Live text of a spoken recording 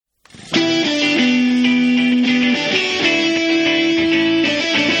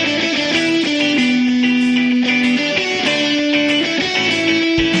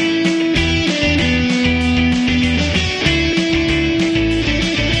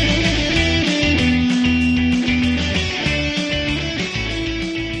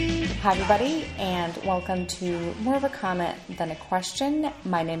Hi, everybody, and welcome to More of a Comment Than a Question.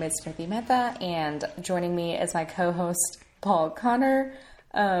 My name is Smriti Mehta, and joining me is my co-host, Paul Connor.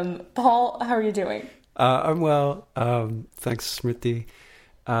 Paul, how are you doing? I'm well. Thanks, Smriti.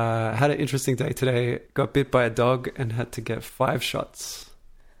 Had an interesting day today. Got bit by a dog and had to get 5 shots.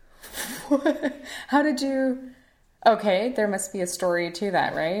 How did you... Okay, there must be a story to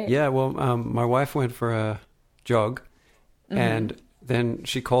that, right? Yeah, well, my wife went for a jog, and then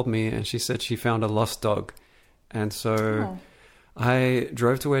she called me and she said she found a lost dog. And so I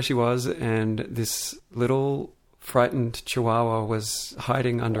drove to where she was, and this little frightened chihuahua was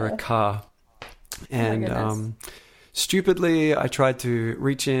hiding under a car. And stupidly, I tried to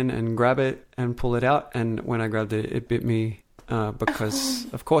reach in and grab it and pull it out. And when I grabbed it, it bit me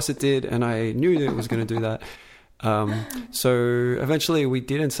because, of course, it did. And I knew that it was going to do that. So eventually we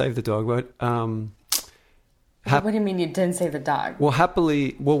didn't save the dog, but... what do you mean you didn't save the dog? Well,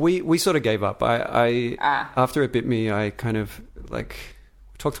 happily... Well, we sort of gave up. After it bit me, I kind of,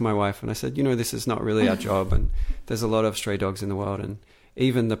 talked to my wife and I said, this is not really our job. And there's a lot of stray dogs in the world. And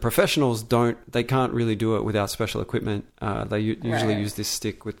even the professionals they can't really do it without special equipment. They usually use this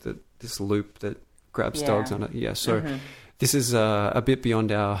stick with this loop that grabs dogs on it. Yeah, so this is a bit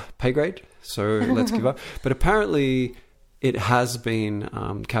beyond our pay grade. So let's give up. But apparently it has been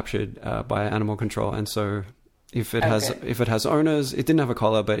captured by animal control. And so... If it has owners, it didn't have a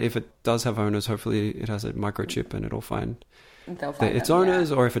collar, but if it does have owners, hopefully it has a microchip and it'll find its owners.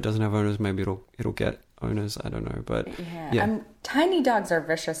 Yeah. Or if it doesn't have owners, maybe it'll get owners. I don't know, but yeah. Tiny dogs are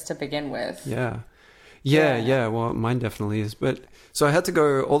vicious to begin with. Yeah. Well, mine definitely is. But so I had to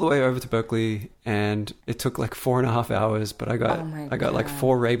go all the way over to Berkeley, and it took 4.5 hours. But I got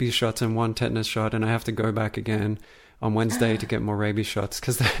 4 rabies shots and 1 tetanus shot, and I have to go back again on Wednesday to get more rabies shots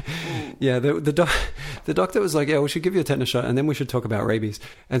because the doctor was like, we should give you a tetanus shot and then we should talk about rabies.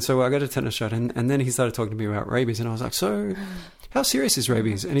 And so I got a tetanus shot and then he started talking to me about rabies, and I was like, so how serious is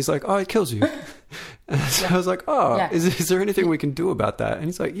rabies? And he's like, it kills you. So I was like, is there anything we can do about that? And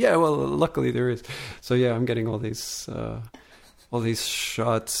he's like, well, luckily there is. So I'm getting all these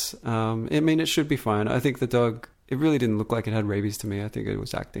shots. It should be fine. I think the dog... It really didn't look like it had rabies to me. I think it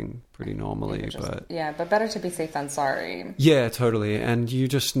was acting pretty normally. But better to be safe than sorry. Yeah, totally. And you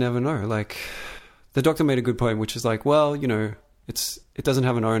just never know. The doctor made a good point, which is it doesn't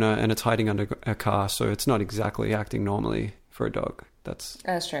have an owner and it's hiding under a car, so it's not exactly acting normally for a dog. That's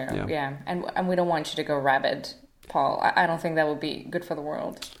true. Yeah. And we don't want you to go rabid, Paul. I don't think that would be good for the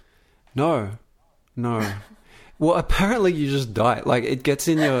world. No. Well, apparently you just die. It gets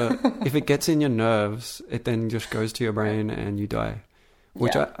in your... if it gets in your nerves, it then just goes to your brain and you die.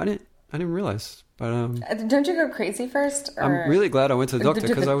 Which I didn't realize. But don't you go crazy first? Or... I'm really glad I went to the doctor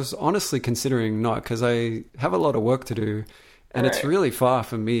because I was honestly considering not, because I have a lot of work to do. And it's really far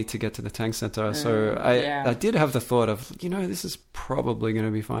for me to get to the tank center. So I did have the thought of, this is probably going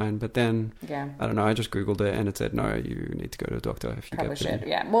to be fine. But then, I don't know, I just Googled it and it said, no, you need to go to a doctor if you probably get bitten.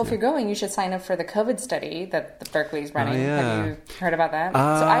 Yeah. Well, if you're going, you should sign up for the COVID study that the Berkeley's running. Have you heard about that?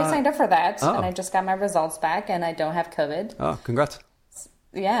 So I signed up for that and I just got my results back and I don't have COVID. Oh, congrats.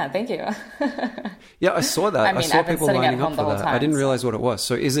 Yeah, thank you. I saw that. I saw people lining up for that. I didn't realize what it was.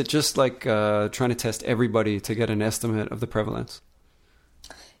 So is it just trying to test everybody to get an estimate of the prevalence?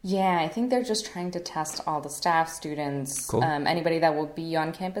 Yeah, I think they're just trying to test all the staff, students, anybody that will be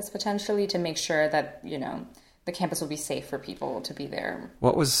on campus potentially, to make sure that, the campus will be safe for people to be there.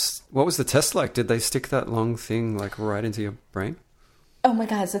 What was the test like? Did they stick that long thing right into your brain? Oh my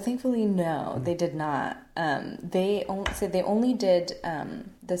God! So thankfully, no, they did not. They only did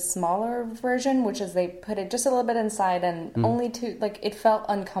the smaller version, which is they put it just a little bit inside and only to it felt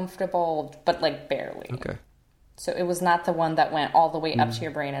uncomfortable, but barely. Okay. So it was not the one that went all the way up to your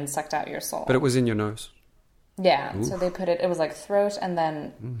brain and sucked out your soul. But it was in your nose. Yeah. Oof. So they put it was throat and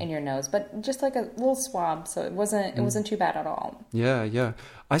then in your nose, but just a little swab. So it wasn't too bad at all. Yeah.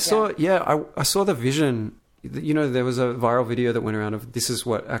 I saw the vision. There was a viral video that went around of this is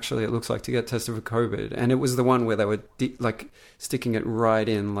what actually it looks like to get tested for COVID. And it was the one where they were sticking it right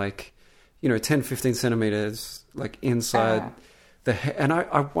in 10, 15 centimeters, inside and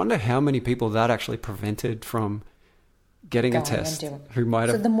I wonder how many people that actually prevented from getting a test who might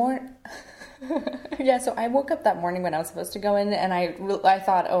have... So I woke up that morning when I was supposed to go in and I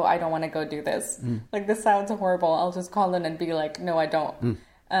thought, I don't want to go do this. This sounds horrible. I'll just call in and be no, I don't.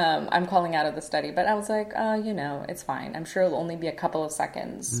 I'm calling out of the study. But I was like, it's fine. I'm sure it'll only be a couple of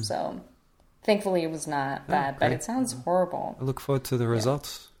seconds. So thankfully it was not bad, but it sounds horrible. I look forward to the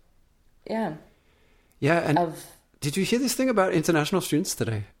results. Yeah. Yeah. And did you hear this thing about international students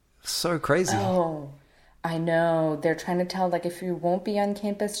today? So crazy. Oh, I know. They're trying to tell, like, if you won't be on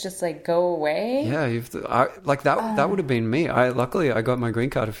campus, just, like, go away. Yeah, that would have been me. Luckily, I got my green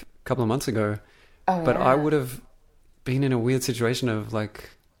card a couple of months ago. Oh, but yeah. I would have been in a weird situation of,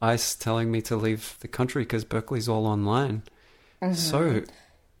 like, ICE telling me to leave the country because Berkeley's all online. Mm-hmm.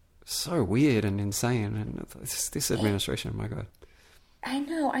 So weird and insane. And this administration, my God. I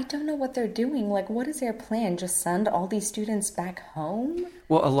know. I don't know what they're doing. Like, what is their plan? Just send all these students back home?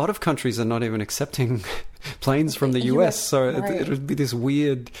 Well, a lot of countries are not even accepting planes from the US. So right. it would be this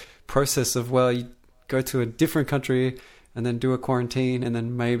weird process of, well, you go to a different country and then do a quarantine, and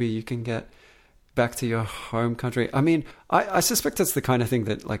then maybe you can get back to your home country. I mean, I suspect that's the kind of thing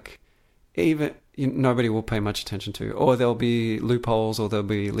that, like, nobody will pay much attention to, or there'll be loopholes, or there'll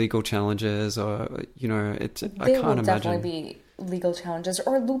be legal challenges, or, I can't imagine. There will definitely be legal challenges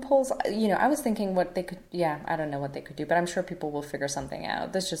or loopholes. I was thinking what they could, I don't know what they could do, but I'm sure people will figure something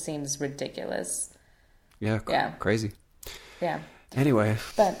out. This just seems ridiculous. Yeah. Crazy. Yeah. Anyway,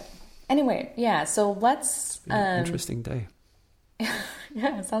 yeah, so let's... interesting day.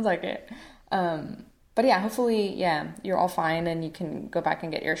 Yeah, it sounds like it. But yeah, hopefully, you're all fine and you can go back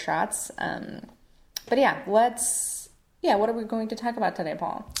and get your shots. But yeah, what are we going to talk about today,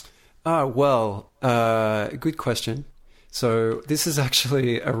 Paul? Good question. So this is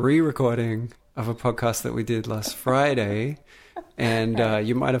actually a re-recording of a podcast that we did last Friday. And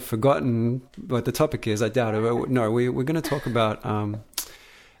you might have forgotten what the topic is. I doubt it. No, we're going to talk about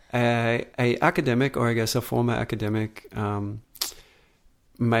a academic, or I guess a former academic, has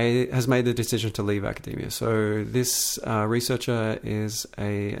made the decision to leave academia. So this researcher is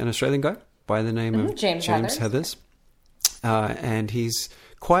an Australian guy by the name of James Heathers. And he's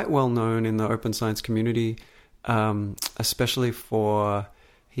quite well known in the open science community, especially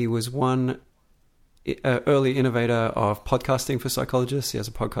he was one early innovator of podcasting for psychologists. He has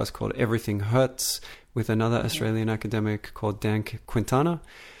a podcast called Everything Hurts with another Australian academic called Dan Quintana.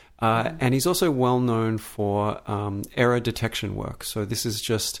 And he's also well known for error detection work. So this is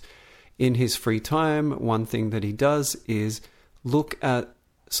just in his free time. One thing that he does is look at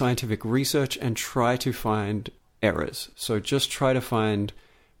scientific research and try to find errors. So just try to find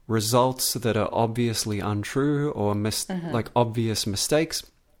results that are obviously untrue or like obvious mistakes,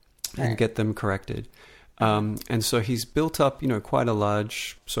 and get them corrected. And so he's built up, quite a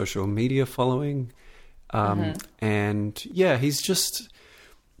large social media following. And he's just,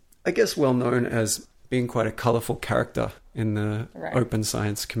 I guess, well known as being quite a colorful character in the open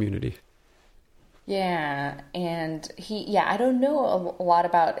science community. Yeah, and I don't know a lot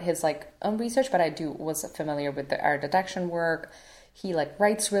about his own research, but I was familiar with the error detection work. He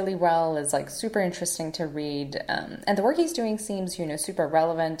writes really well, is super interesting to read, and the work he's doing seems super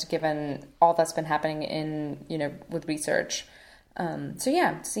relevant given all that's been happening in with research.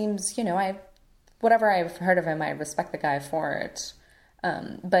 Seems whatever I've heard of him, I respect the guy for it.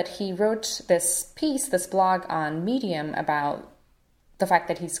 But he wrote this blog on Medium about the fact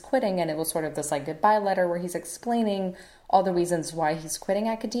that he's quitting, and it was sort of this goodbye letter where he's explaining all the reasons why he's quitting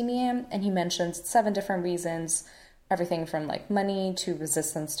academia, and he mentions 7 different reasons, everything from money to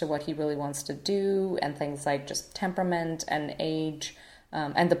resistance to what he really wants to do, and things like just temperament and age,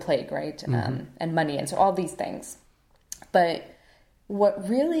 and the plague, right? And money, and so all these things. But what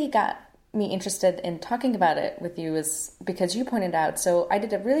really got me interested in talking about it with you is because you pointed out, so I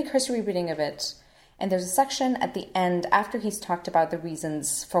did a really cursory reading of it, and there's a section at the end after he's talked about the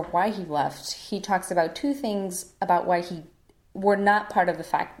reasons for why he left. He talks about 2 things about why he were not part of the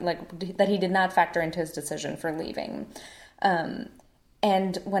fact, that he did not factor into his decision for leaving.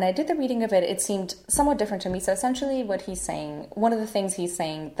 And when I did the reading of it, it seemed somewhat different to me. So essentially what he's saying, one of the things he's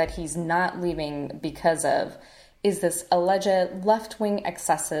saying that he's not leaving because of is this alleged left-wing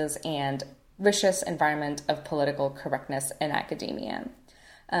excesses and vicious environment of political correctness in academia.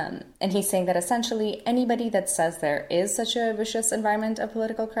 And he's saying that essentially anybody that says there is such a vicious environment of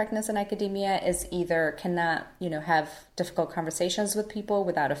political correctness in academia is either cannot, have difficult conversations with people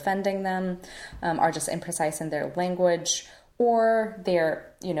without offending them, are just imprecise in their language, or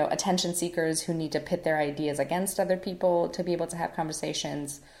they're, attention seekers who need to pit their ideas against other people to be able to have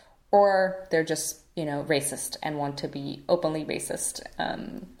conversations, or they're just, racist and want to be openly racist.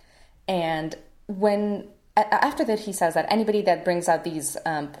 And after that, he says that anybody that brings out these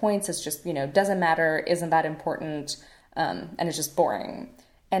points is just, doesn't matter, isn't that important, and it's just boring.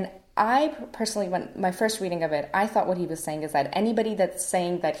 And I personally, when my first reading of it, I thought what he was saying is that anybody that's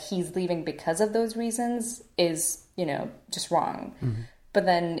saying that he's leaving because of those reasons is, just wrong. Mm-hmm. But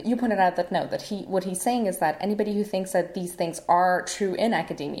then you pointed out that no, that what he's saying is that anybody who thinks that these things are true in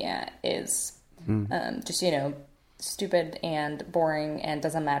academia is just, stupid and boring and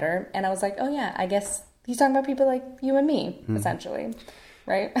doesn't matter. And I was like, oh yeah, I guess He's talking about people like you and me, essentially,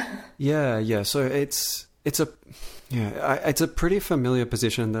 right? Yeah. So it's a pretty familiar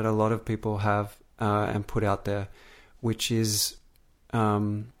position that a lot of people have and put out there, which is,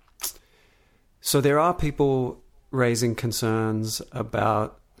 so there are people raising concerns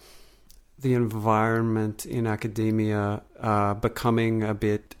about the environment in academia becoming a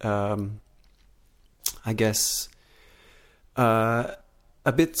bit, I guess, a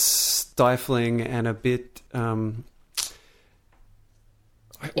bit stifling and a bit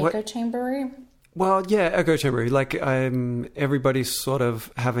echo chambery. Well, yeah, echo chambery. Like everybody's sort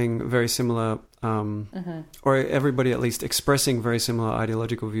of having very similar, or everybody at least expressing very similar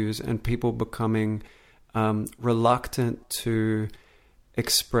ideological views, and people becoming reluctant to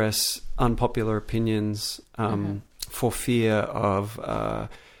express unpopular opinions for fear of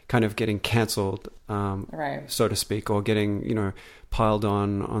kind of getting cancelled, right, so to speak, or getting piled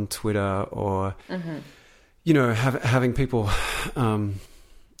on Twitter, or having people,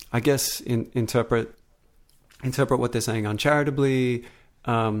 I guess, interpret what they're saying uncharitably.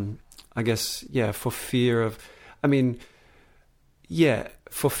 I guess, for fear of,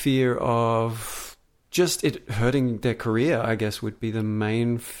 for fear of just it hurting their career, I guess, would be the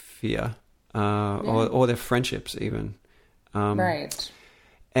main fear, or their friendships even. Right.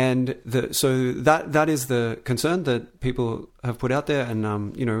 And so that is the concern that people have put out there,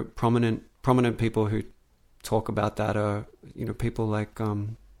 and prominent people who talk about that are people like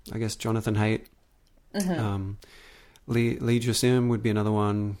I guess Jonathan Haidt, Lee Jussim would be another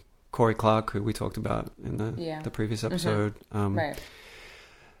one, Corey Clark, who we talked about in the previous episode. Right.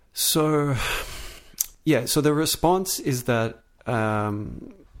 So the response is that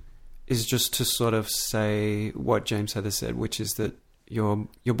is just to sort of say what James Heather said, which is that you're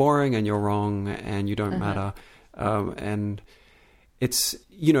boring and you're wrong and you don't matter, and it's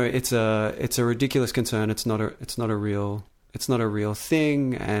it's a ridiculous concern. It's not a real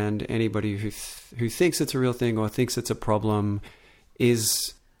thing, and anybody who thinks it's a real thing or thinks it's a problem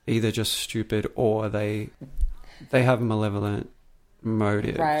is either just stupid or they have malevolent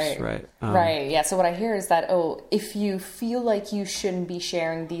motives, right? Right. Yeah. So what I hear is that, if you feel like you shouldn't be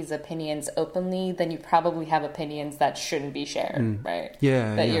sharing these opinions openly, then you probably have opinions that shouldn't be shared, right?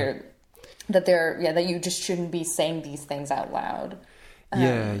 Yeah. That you just shouldn't be saying these things out loud.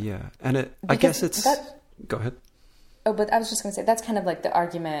 Yeah. And I guess it's... Go ahead. Oh, but I was just going to say, that's kind of like the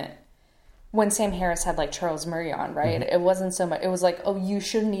argument when Sam Harris had like Charles Murray on, right? It wasn't so much, it was like, you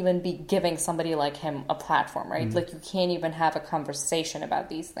shouldn't even be giving somebody like him a platform, right? Like you can't even have a conversation about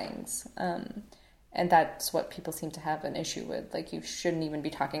these things. And that's what people seem to have an issue with. Like you shouldn't even be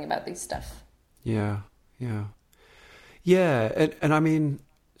talking about these stuff. Yeah. And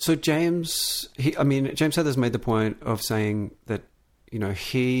so James Heather's made the point of saying that,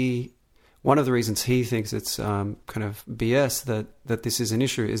 one of the reasons he thinks it's kind of BS that this is an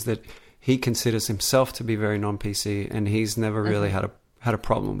issue is that he considers himself to be very non-PC, and he's never really had a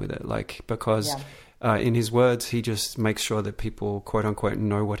problem with it. Like, because in his words, he just makes sure that people, quote unquote,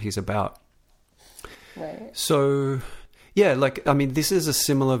 know what he's about. Right. So, this is a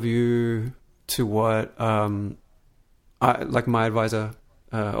similar view to what my advisor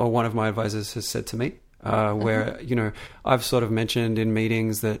or one of my advisors has said to me, where I've sort of mentioned in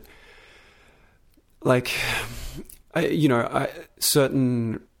meetings that, like,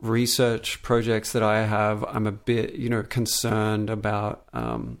 certain research projects that I have, I'm a bit, concerned about,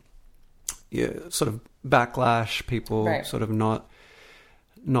 sort of backlash, people sort of not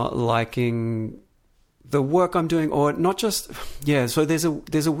liking the work I'm doing, or not just, so there's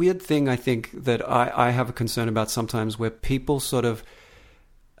a weird thing, I think, that I have a concern about sometimes, where people sort of,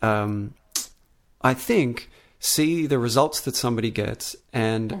 I think, see the results that somebody gets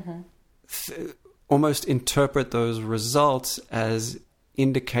and almost interpret those results as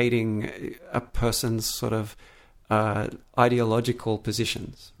indicating a person's sort of ideological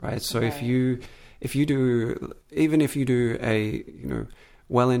positions, right? So if you do, even if you do a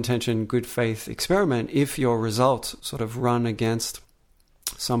well-intentioned good faith experiment, if your results sort of run against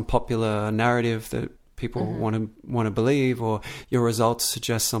some popular narrative that people want to believe, or your results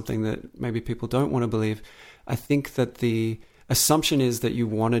suggest something that maybe people don't want to believe, I think that the assumption is that you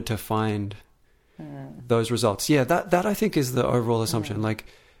wanted to find those results. That I think is the overall assumption. Like,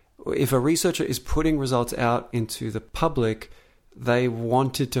 if a researcher is putting results out into the public, they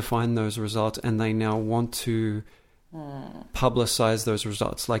wanted to find those results, and they now want to publicize those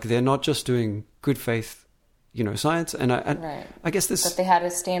results. Like, they're not just doing good faith, science. And I guess this... That they had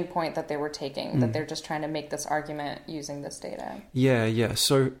a standpoint that they were taking, that they're just trying to make this argument using this data. Yeah.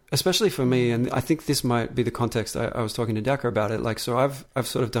 So, especially for me, and I think this might be the context I was talking to Dakar about it. Like, so I've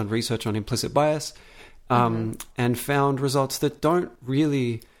sort of done research on implicit bias, and found results that don't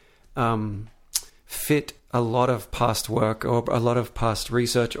really fit a lot of past work or a lot of past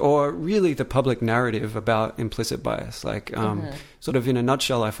research or really the public narrative about implicit bias. Like, sort of in a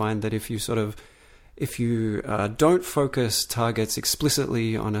nutshell, I find that if you don't focus targets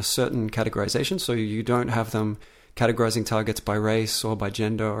explicitly on a certain categorization, so you don't have them categorizing targets by race or by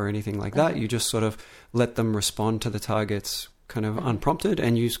gender or anything like that, you just sort of let them respond to the targets kind of unprompted,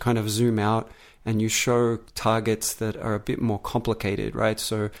 and you kind of zoom out and you show targets that are a bit more complicated, right?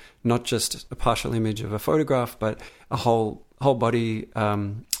 So not just a partial image of a photograph, but a whole body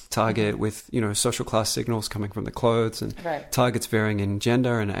target with, social class signals coming from the clothes and targets varying in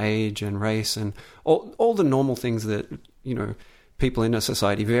gender and age and race and all the normal things that, people in a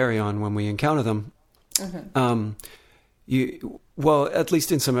society vary on when we encounter them. At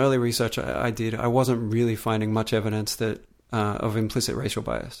least in some early research I did, I wasn't really finding much evidence that of implicit racial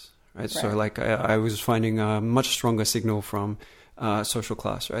bias. Right. So like I was finding a much stronger signal from social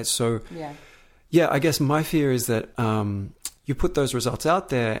class. Right. So I guess my fear is that you put those results out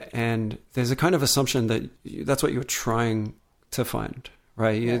there and there's a kind of assumption that that's what you're trying to find.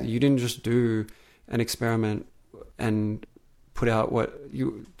 Right. You didn't just do an experiment and put out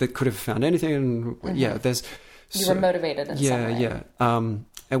that could have found anything. And you were motivated in some way. And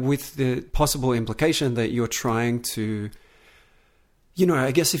with the possible implication that you're trying to,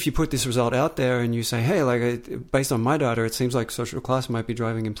 I guess if you put this result out there and you say, hey, like based on my data, it seems like social class might be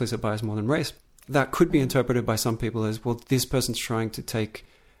driving implicit bias more than race. That could be interpreted by some people as, well, this person's trying to take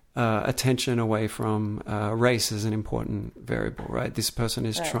attention away from race as an important variable, right? This person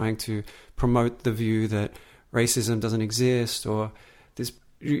is trying to promote the view that racism doesn't exist, or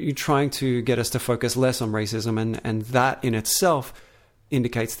you're trying to get us to focus less on racism, and that in itself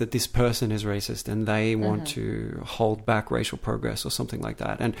indicates that this person is racist and they want to hold back racial progress or something like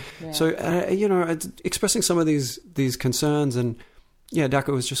that. And so, expressing some of these concerns, and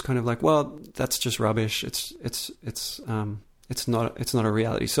Daca was just kind of like, well, that's just rubbish. It's not a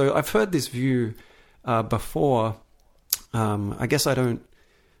reality. So I've heard this view before. I guess I don't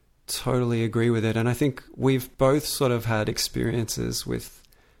totally agree with it, and I think we've both sort of had experiences with,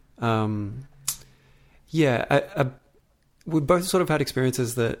 we both sort of had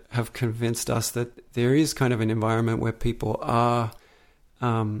experiences that have convinced us that there is kind of an environment where people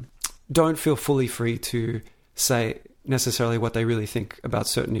don't feel fully free to say necessarily what they really think about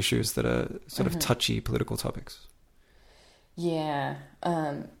certain issues that are sort of touchy political topics. Like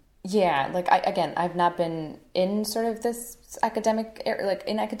I've not been in sort of this academic, like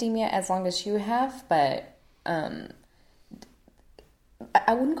in academia as long as you have, but I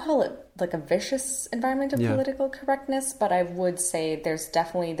wouldn't call it like a vicious environment of political correctness, but I would say there's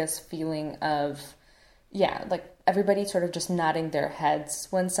definitely this feeling of, like everybody sort of just nodding their heads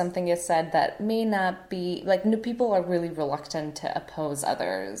when something is said that may not be, like, people are really reluctant to oppose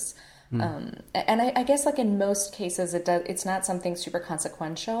others. And I guess like in most cases it's not something super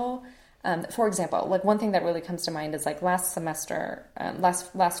consequential. For example, like one thing that really comes to mind is like last semester,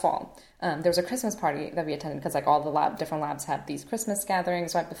 last fall, there was a Christmas party that we attended because like all the different labs had these Christmas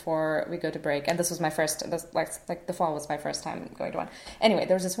gatherings right before we go to break. And this was my first, the fall was my first time going to one. Anyway,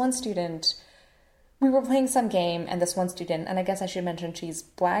 there was this one student, we were playing some game, and this one student, and I guess I should mention she's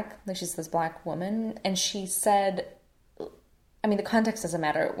black, like she's this black woman, and she said, I mean, the context doesn't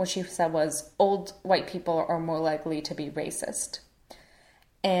matter. What she said was, old white people are more likely to be racist.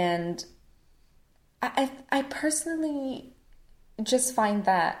 And I personally just find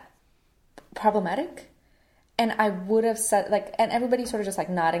that problematic. And I would have said, like, and everybody sort of just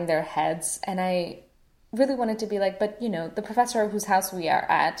like nodding their heads. And I really wanted to be like, but the professor whose house we are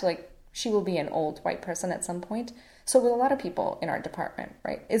at, like, she will be an old white person at some point. So will a lot of people in our department,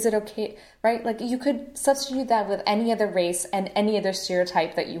 right? Is it okay, right? Like you could substitute that with any other race and any other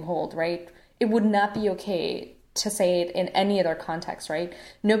stereotype that you hold, right? It would not be okay to say it in any other context, right?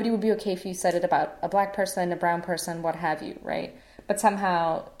 Nobody would be okay if you said it about a black person, a brown person, what have you, right? But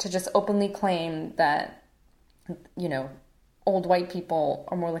somehow to just openly claim that, old white people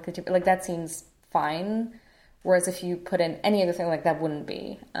are more likely to, like, that seems fine. Whereas if you put in any other thing, like, that wouldn't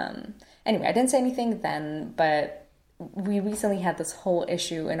be. Anyway, I didn't say anything then, but we recently had this whole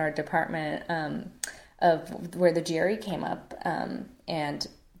issue in our department of where the GRE came up, and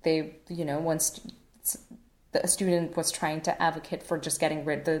they, once a student was trying to advocate for just getting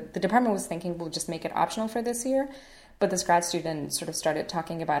rid, the department was thinking we'll just make it optional for this year, but this grad student sort of started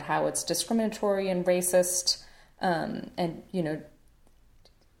talking about how it's discriminatory and racist, and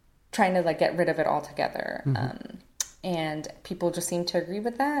trying to like get rid of it altogether. And people just seem to agree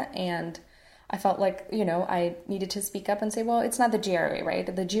with that. And I felt like, I needed to speak up and say, well, it's not the GRE, right?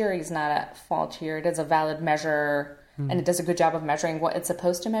 The GRE is not at fault here. It is a valid measure, and it does a good job of measuring what it's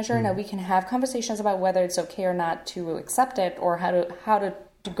supposed to measure. Now, we can have conversations about whether it's okay or not to accept it, or how to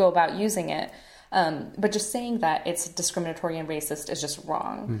go about using it. But just saying that it's discriminatory and racist is just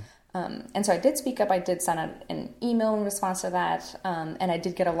wrong. And so I did speak up. I did send an email in response to that. And I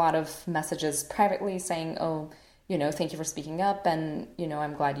did get a lot of messages privately saying, thank you for speaking up. And,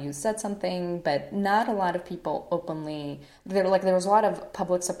 I'm glad you said something. But not a lot of people openly. There was a lot of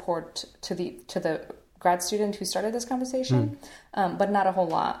public support to the grad student who started this conversation, but not a whole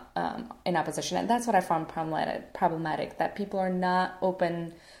lot in opposition. And that's what I found problematic, that people are not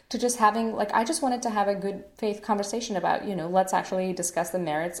open to just having, I just wanted to have a good faith conversation about, let's actually discuss the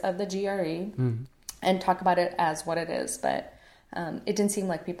merits of the GRE and talk about it as what it is. But it didn't seem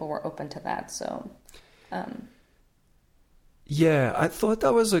like people were open to that. So, yeah, I thought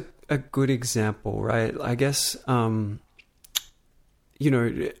that was a good example, right? I guess, obviously,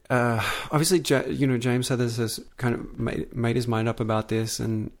 James Heathers has kind of made his mind up about this,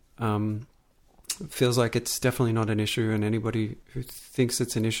 and feels like it's definitely not an issue, and anybody who thinks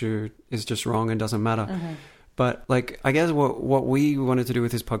it's an issue is just wrong and doesn't matter. But I guess what we wanted to do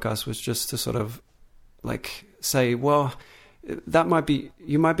with this podcast was just to sort of say, well,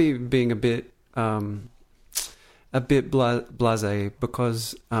 you might be being a bit blasé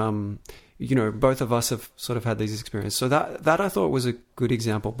because both of us have sort of had these experiences. So that I thought was a good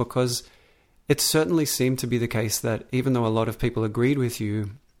example, because it certainly seemed to be the case that even though a lot of people agreed with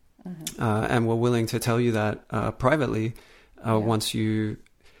you and were willing to tell you that privately once you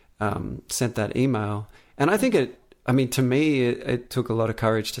sent that email, and I think to me, it took a lot of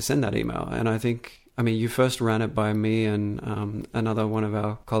courage to send that email. And I think, you first ran it by me and another one of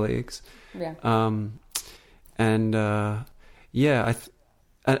our colleagues. Yeah. I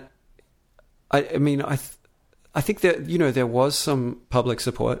think that there was some public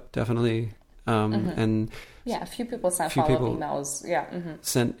support, definitely, and a few people sent follow-up emails. Yeah,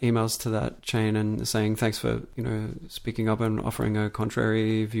 sent emails to that chain and saying thanks for speaking up and offering a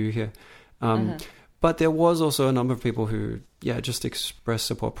contrary view here. But there was also a number of people who just expressed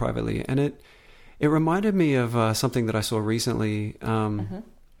support privately, and it reminded me of something that I saw recently.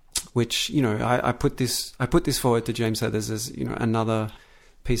 Which I put this forward to James Heathers as another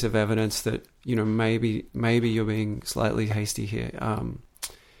piece of evidence that maybe you're being slightly hasty here.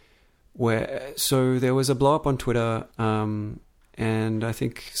 So there was a blow up on Twitter, and I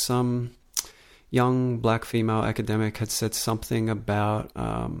think some young black female academic had said something about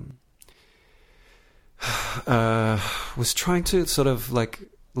was trying to sort of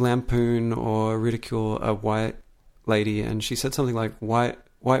lampoon or ridicule a white lady, and she said something like white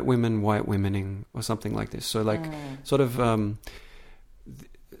women, white womening, or something like this. So sort of,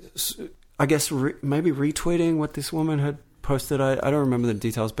 I guess maybe retweeting what this woman had posted. I don't remember the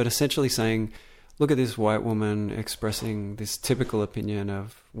details, but essentially saying, look at this white woman expressing this typical opinion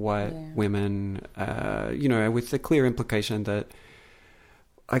of white women, with the clear implication that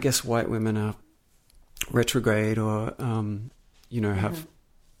I guess white women are retrograde or, have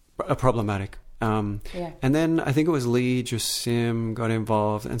are problematic. And then I think it was Lee Jusim got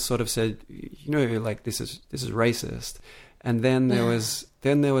involved and sort of said, this is racist. And then there was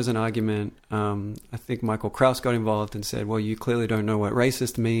an argument. I think Michael Krauss got involved and said, well, you clearly don't know what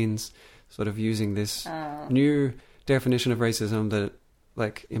racist means, sort of using this new definition of racism that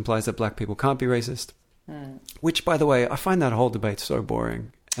implies that black people can't be racist. Which, by the way, I find that whole debate so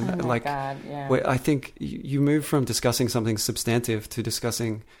boring. And God, yeah. Where I think you move from discussing something substantive to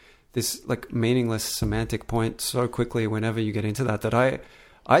discussing this meaningless semantic point so quickly whenever you get into that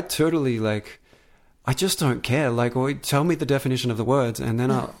I totally I just don't care. Tell me the definition of the words and then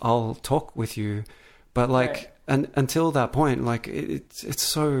I'll talk with you. But right. and until that point, it's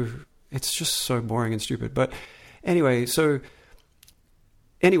just so boring and stupid. But anyway,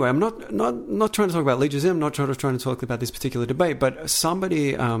 I'm not trying to talk about Lee Jusim. I'm not trying to talk about this particular debate, but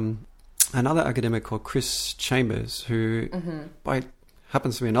somebody, another academic called Chris Chambers, who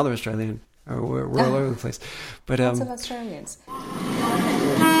happens to be another Australian. We're all over the place. But lots of Australians.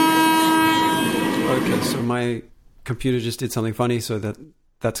 Okay, so my computer just did something funny, so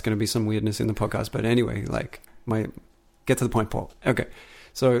that's going to be some weirdness in the podcast. But anyway, get to the point, Paul. Okay,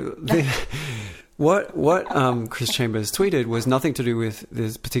 so what Chris Chambers tweeted was nothing to do with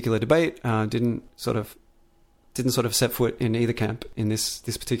this particular debate. Didn't sort of set foot in either camp in this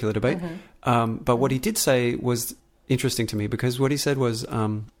particular debate. But what he did say was interesting to me, because what he said was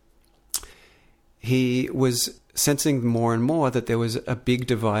he was sensing more and more that there was a big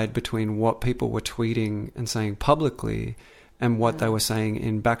divide between what people were tweeting and saying publicly and what they were saying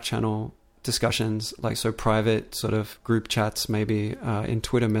in back channel discussions, like so private sort of group chats, maybe in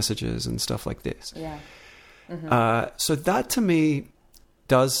Twitter messages and stuff like this. Yeah. So that to me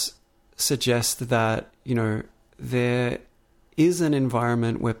does suggest that, you know, there is an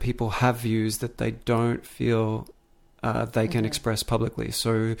environment where people have views that they don't feel they can express publicly.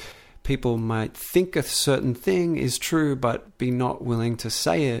 So people might think a certain thing is true, but be not willing to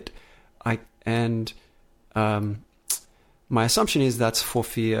say it. My assumption is that's for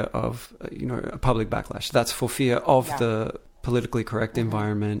fear of, you know, a public backlash. That's for fear of the politically correct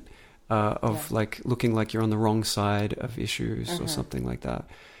environment, of like looking like you're on the wrong side of issues or something like that.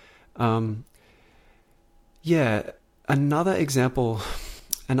 Another example,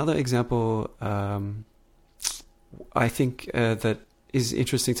 I think that is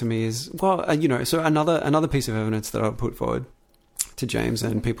interesting to me is, you know, so another piece of evidence that I'll put forward to James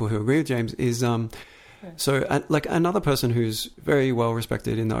and people who agree with James is, like another person who's very well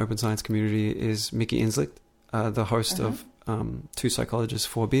respected in the open science community is Mickey Inzlicht, the host of Two Psychologists,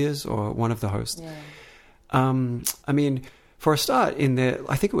 Four Beers, or one of the hosts. Yeah. I mean, for a start, in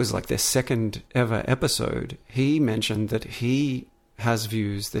I think it was like their second ever episode, he mentioned that he has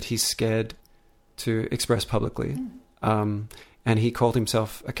views that he's scared to express publicly. And he called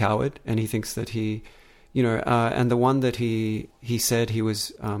himself a coward, and he thinks that he, you know, and the one that he said he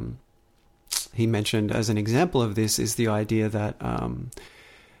was, he mentioned as an example of this is the idea that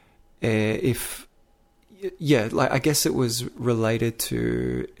like I guess it was related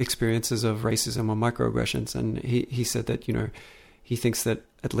to experiences of racism or microaggressions, and he said that, you know, he thinks that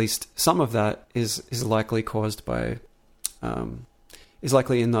at least some of that is likely caused by is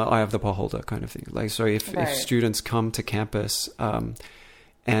likely in the eye of the beholder kind of thing. Like, so if students come to campus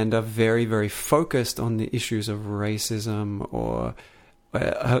and are very, very focused on the issues of racism, or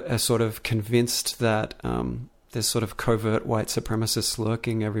are sort of convinced that there's sort of covert white supremacists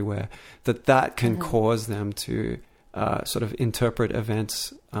lurking everywhere, that can cause them to sort of interpret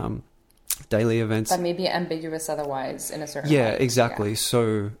events, daily events. That may be ambiguous otherwise in a certain way. Yeah, exactly. Yeah.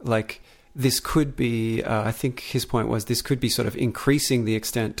 So, like, this could be, I think his point was, this could be sort of increasing the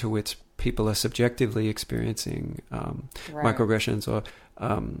extent to which people are subjectively experiencing microaggressions or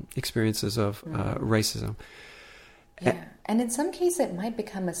experiences of racism. Yeah, and in some cases it might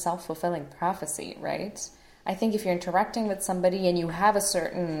become a self-fulfilling prophecy, right? I think if you're interacting with somebody and you have a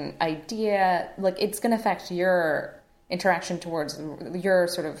certain idea, like, it's going to affect your interaction towards your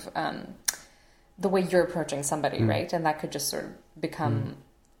sort of, the way you're approaching somebody, right? And that could just sort of become...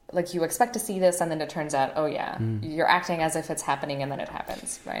 like, you expect to see this, and then it turns out, you're acting as if it's happening, and then it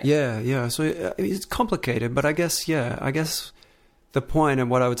happens, right? Yeah. So it's complicated, but I guess the point, and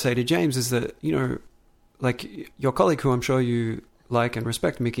what I would say to James is that, you know, like, your colleague, who I'm sure you like and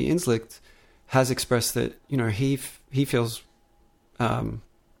respect, Mickey Inzlicht, has expressed that, you know, he feels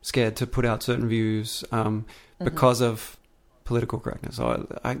scared to put out certain views because of political correctness.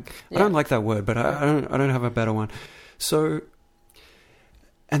 I don't like that word, but I don't have a better one. So.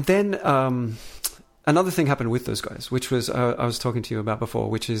 And then another thing happened with those guys, which was I was talking to you about before,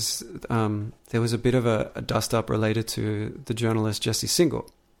 which is there was a bit of a dust-up related to the journalist Jesse Singal.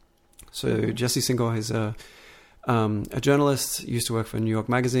 So Jesse Singal is a journalist, used to work for New York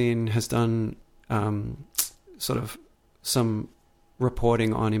Magazine, has done sort of some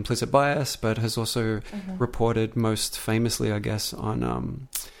reporting on implicit bias, but has also reported most famously, I guess, on...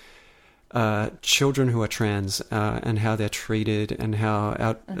 children who are trans and how they're treated, and how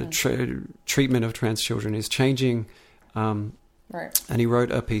our treatment of trans children is changing. And he wrote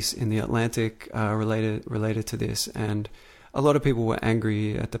a piece in The Atlantic related to this, and a lot of people were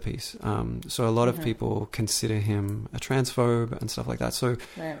angry at the piece. So a lot of people consider him a transphobe and stuff like that. So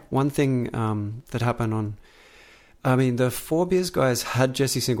one thing that happened the Four Beers guys had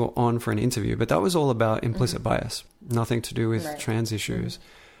Jesse Singal on for an interview, but that was all about implicit bias, nothing to do with trans issues.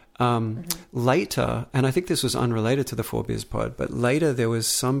 Later, and I think this was unrelated to the Four Beers pod, but later there was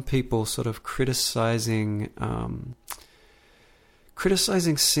some people sort of criticizing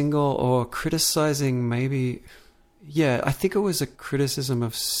Singal, or criticizing maybe, I think it was a criticism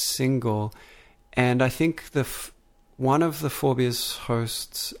of Singal, and I think one of the Four Beers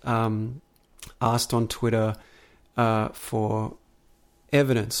hosts asked on Twitter for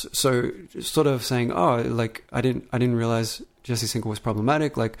evidence. So sort of saying, like, I didn't realize Jesse Singal was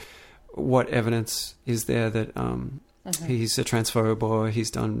problematic. Like, what evidence is there that he's a transphobe or he's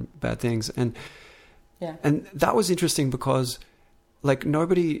done bad things? And that was interesting because, like,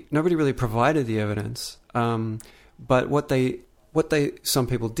 nobody really provided the evidence. But what some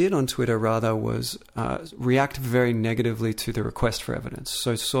people did on Twitter rather was react very negatively to the request for evidence.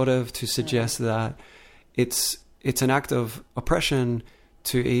 So sort of to suggest that it's an act of oppression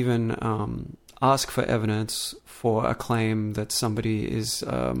to even ask for evidence for a claim that somebody is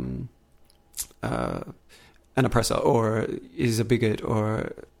an oppressor or is a bigot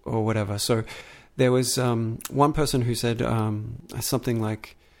or whatever. So there was one person who said something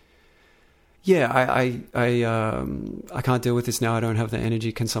like, yeah, I can't deal with this now. I don't have the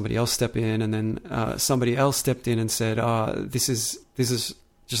energy. Can somebody else step in? And then somebody else stepped in and said, this is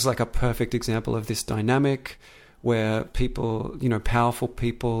just like a perfect example of this dynamic where people, powerful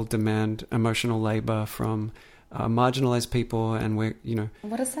people demand emotional labor from marginalized people, and we're,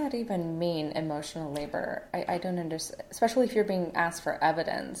 What does that even mean, emotional labor? I don't understand, especially if you're being asked for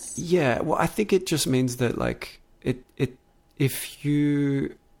evidence. Yeah, well, I think it just means that, like, if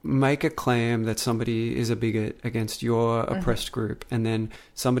you make a claim that somebody is a bigot against your oppressed group, and then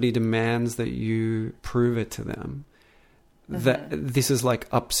somebody demands that you prove it to them, that this is like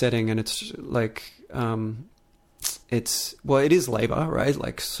upsetting, and it's like it is labor, right?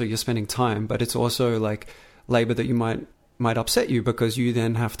 Like, so you're spending time, but it's also like labor that you might upset you, because you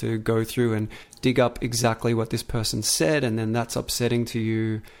then have to go through and dig up exactly what this person said, and then that's upsetting to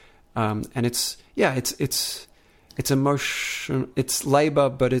you, and it's emotion, it's labor,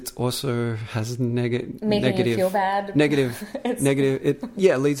 but it also has negative, you feel bad. Negative.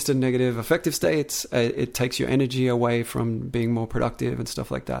 It leads to negative affective states. It takes your energy away from being more productive and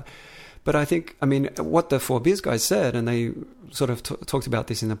stuff like that. But I think, what the 4Biz guys said, and they sort of talked about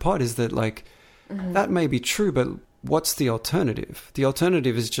this in the pod, is that, like, that may be true, but what's the alternative? The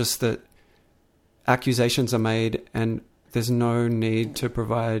alternative is just that accusations are made and there's no need to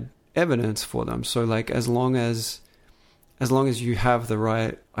provide evidence for them. So, like, as long as you have the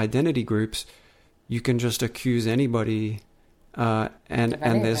right identity groups, you can just accuse anybody, and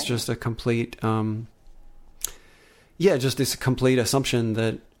there's just a complete, just this complete assumption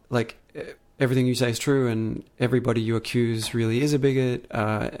that, like, everything you say is true and everybody you accuse really is a bigot.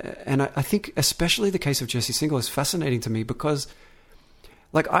 And I think especially the case of Jesse Singal is fascinating to me because,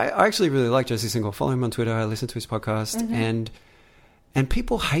 like, I actually really like Jesse Singal. Follow him on Twitter. I listen to his podcast, and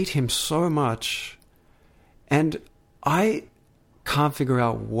people hate him so much. And I can't figure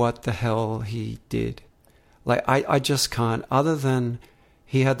out what the hell he did. Like, I just can't, other than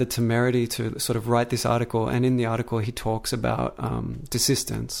he had the temerity to sort of write this article. And in the article, he talks about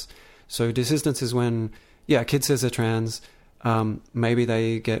desistance. So desistance is when, a kid says they're trans, maybe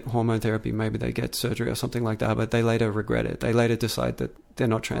they get hormone therapy, maybe they get surgery or something like that, but they later regret it. They later decide that they're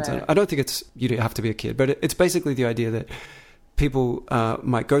not trans. Right. I don't think you have to be a kid, but it's basically the idea that people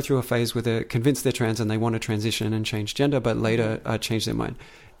might go through a phase where they're convinced they're trans and they want to transition and change gender, but later change their mind.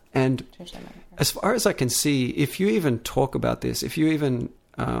 And as far as I can see, if you even talk about this, if you even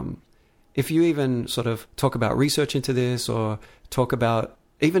sort of talk about research into this, or talk about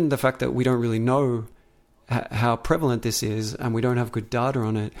even the fact that we don't really know how prevalent this is and we don't have good data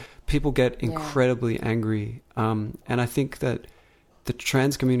on it, people get incredibly angry. And I think that the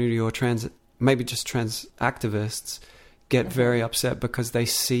trans community, or maybe just trans activists, get very upset because they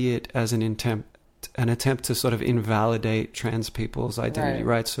see it as an attempt to sort of invalidate trans people's identity,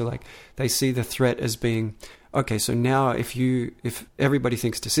 right? So, like, they see the threat as being, okay, so now if everybody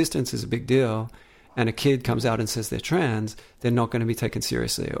thinks desistance is a big deal and a kid comes out and says they're trans, they're not going to be taken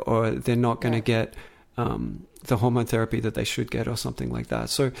seriously, or they're not going to get the hormone therapy that they should get, or something like that.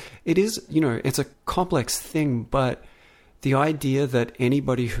 So it is, it's a complex thing, but the idea that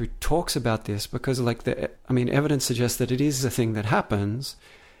anybody who talks about this, because, like, evidence suggests that it is a thing that happens,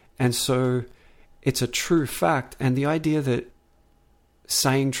 and so it's a true fact, and the idea that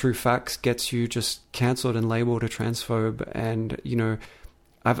saying true facts gets you just cancelled and labelled a transphobe, and,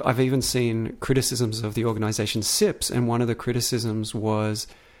 I've even seen criticisms of the organization SIPS, and one of the criticisms was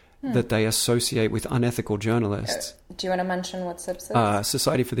that they associate with unethical journalists. Do you want to mention what SIPS is?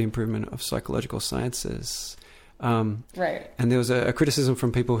 Society for the Improvement of Psychological Sciences. Right. And there was a criticism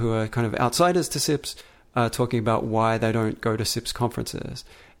from people who are kind of outsiders to SIPS, talking about why they don't go to SIPS conferences.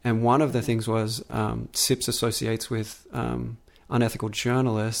 And one of the things was SIPS associates with unethical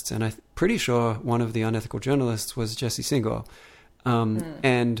journalists, and I'm pretty sure one of the unethical journalists was Jesse Singal.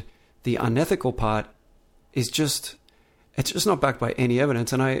 And the unethical part is it's just not backed by any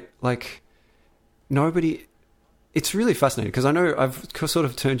evidence. And it's really fascinating, because I know I've sort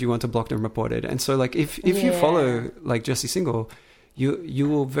of turned you on to Blocked and Reported. And so, like, if you follow, like, Jesse Singal, you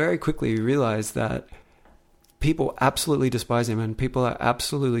will very quickly realize that people absolutely despise him, and people are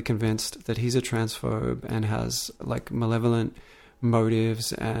absolutely convinced that he's a transphobe and has, like, malevolent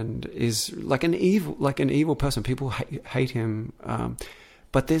motives and is like an evil person. People hate him,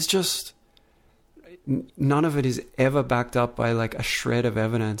 but there's just none of it is ever backed up by, like, a shred of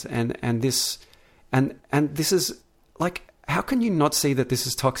evidence. And this is, like, how can you not see that this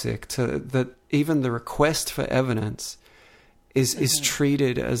is toxic? That even the request for evidence is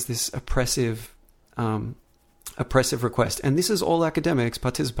treated as this oppressive request, and this is all academics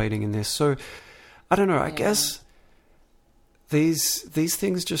participating in this. So I don't know. I guess these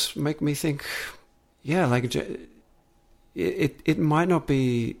things just make me think. Yeah, like it might not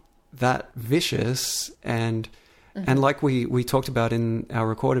be that vicious, and like we talked about in our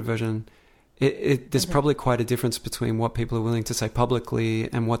recorded version. There's probably quite a difference between what people are willing to say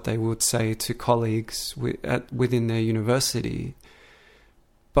publicly and what they would say to colleagues within their university.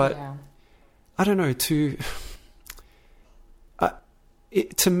 But I don't know. To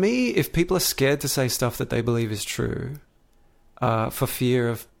me, if people are scared to say stuff that they believe is true, for fear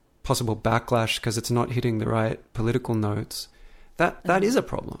of possible backlash because it's not hitting the right political notes, that is a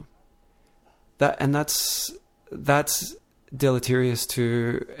problem. That's deleterious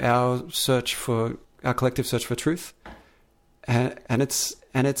to our collective search for truth, and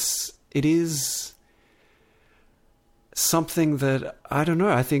it is something that I don't know.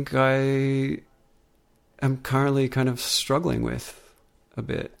 I think I am currently kind of struggling with a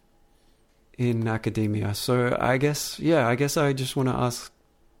bit in academia. So I guess I just want to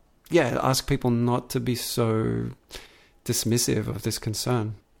ask people not to be so dismissive of this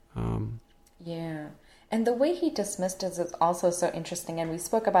concern. And the way he dismissed it is also so interesting, and we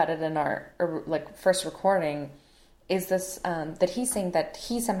spoke about it in our first recording, is this that he's saying that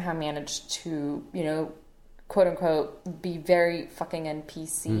he somehow managed to, quote unquote, be very fucking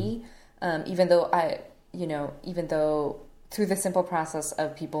NPC, even though through the simple process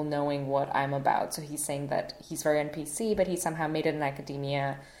of people knowing what I'm about. So he's saying that he's very NPC, but he somehow made it in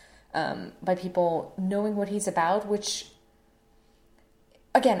academia by people knowing what he's about, which,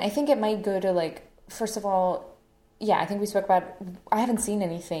 again, I think it might go to, first of all, I think we spoke about, I haven't seen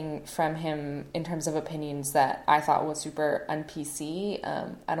anything from him in terms of opinions that I thought was super un-PC.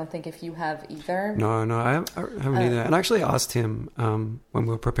 I don't think if you have either. No, I haven't either. And I actually asked him when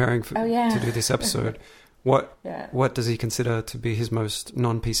we were preparing to do this episode, what does he consider to be his most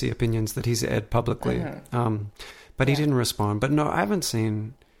non-PC opinions that he's aired publicly? But he didn't respond. But no, I haven't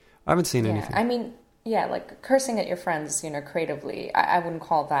seen anything. I mean, cursing at your friends, creatively, I wouldn't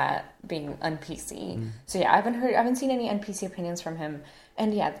call that being un-PC. So I haven't seen any un-PC opinions from him.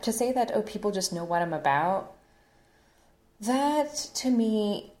 And to say that, people just know what I'm about, that to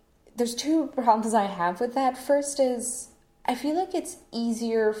me, there's two problems I have with that. First is, I feel like it's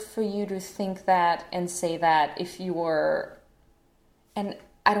easier for you to think that and say that if you were, and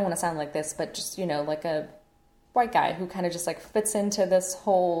I don't want to sound like this, but just, like a white guy who kind of just fits into this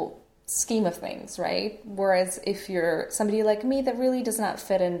whole scheme of things, right? Whereas if you're somebody like me that really does not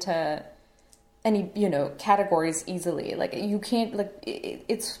fit into any, categories easily, you can't,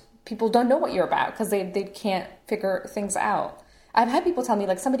 it's people don't know what you're about because they can't figure things out. I've had people tell me,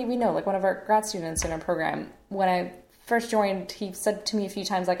 somebody we know, one of our grad students in our program, when I first joined, he said to me a few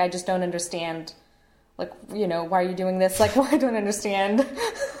times, I just don't understand, why are you doing this? I don't understand.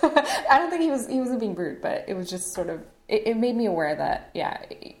 I don't think he wasn't being rude, but it was just sort of, it made me aware that,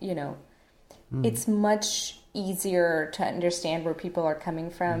 it's much easier to understand where people are coming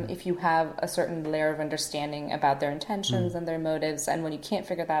from if you have a certain layer of understanding about their intentions and their motives. And when you can't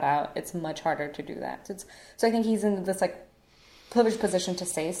figure that out, it's much harder to do that. So I think he's in this privileged position to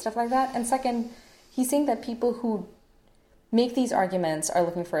say stuff like that. And second, he's saying that people who make these arguments are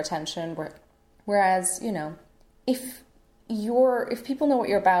looking for attention, whereas, if people know what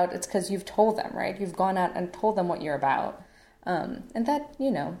you're about, it's because you've told them, right? You've gone out and told them what you're about. And that,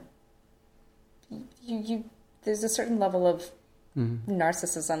 there's a certain level of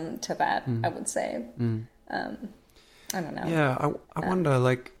narcissism to that, I would say. I don't know. Yeah, I wonder,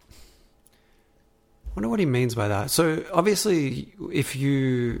 what he means by that. So obviously, if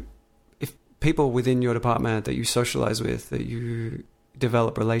people within your department that you socialize with, that you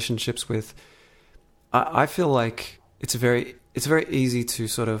develop relationships with, I feel like it's very easy to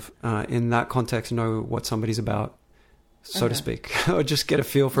sort of, in that context, know what somebody's about, so to speak, or just get a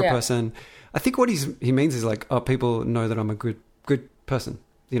feel for a person. I think what he means is people know that I'm a good person.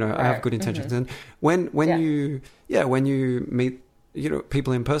 I have good intentions. And when you meet,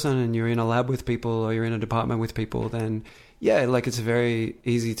 people in person and you're in a lab with people or you're in a department with people, then it's very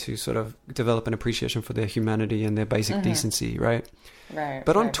easy to sort of develop an appreciation for their humanity and their basic decency, right? Right.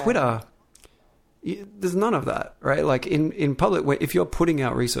 But on Twitter, there's none of that, right? In public, if you're putting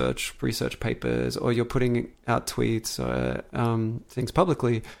out research papers, or you're putting out tweets or things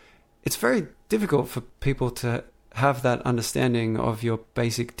publicly, it's very difficult for people to have that understanding of your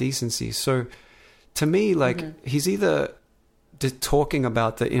basic decency. So to me, he's either talking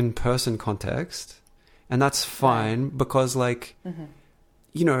about the in-person context, and that's fine because, like,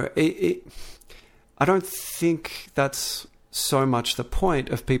 you know, I don't think that's so much the point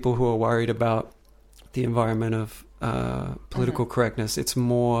of people who are worried about the environment of political correctness. It's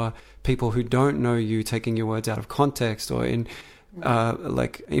more people who don't know you taking your words out of context or in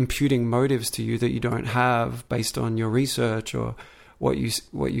like imputing motives to you that you don't have based on your research or what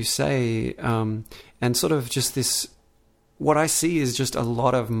you say, and sort of just this. What I see is just a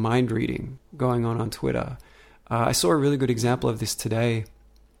lot of mind reading going on Twitter. I saw a really good example of this today.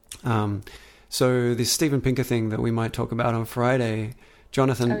 So this Steven Pinker thing that we might talk about on Friday,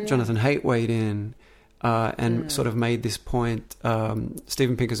 Jonathan Haidt weighed in and sort of made this point.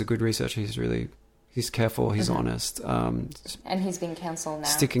 Steven Pinker's a good researcher. He's careful. He's honest. And he's being cancelled now.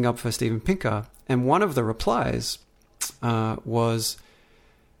 Sticking up for Steven Pinker. And one of the replies was,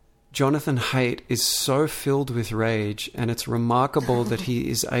 Jonathan Haidt is so filled with rage, and it's remarkable that he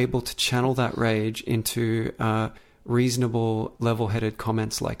is able to channel that rage into reasonable, level-headed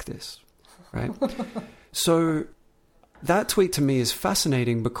comments like this, right? So that tweet to me is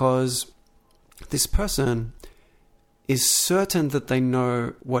fascinating because this person is certain that they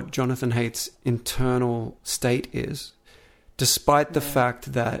know what Jonathan Haidt's internal state is, despite the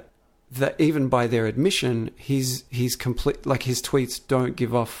fact that even by their admission, he's complete, like his tweets don't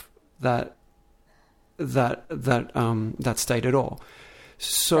give off that state at all.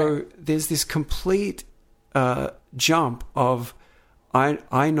 So there's this complete jump of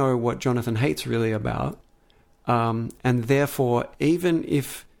I know what Jonathan Haidt's really about, and therefore even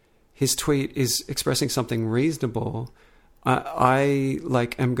if his tweet is expressing something reasonable, I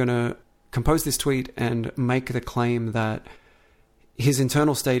am going to compose this tweet and make the claim that his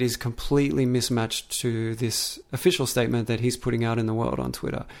internal state is completely mismatched to this official statement that he's putting out in the world on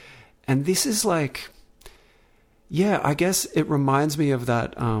Twitter. And this is like, yeah, I guess it reminds me of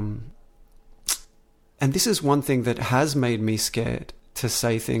that. And this is one thing that has made me scared to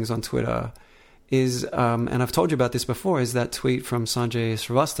say things on Twitter is, and I've told you about this before, is that tweet from Sanjay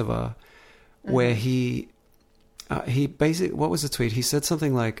Srivastava, where he basically, what was the tweet? He said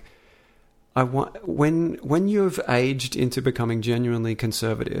something like, when you've aged into becoming genuinely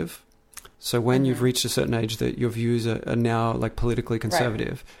conservative, so when you've reached a certain age that your views are now like politically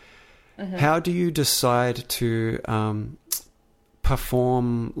conservative, how do you decide to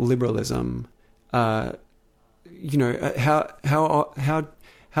perform liberalism? How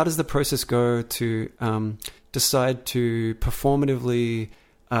does the process go to decide to performatively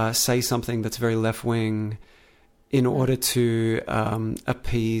say something that's very left wing in order to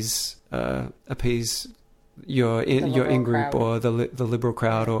appease your in group or the liberal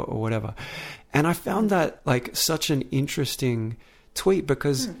crowd or whatever? And I found that like such an interesting tweet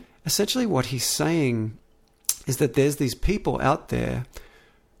because essentially what he's saying is that there's these people out there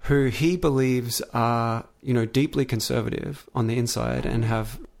who he believes are, deeply conservative on the inside and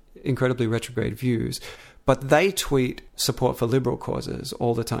have incredibly retrograde views, but they tweet support for liberal causes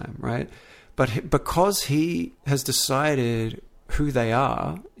all the time, right? But because he has decided who they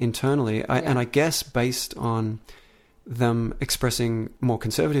are internally, and I guess based on them expressing more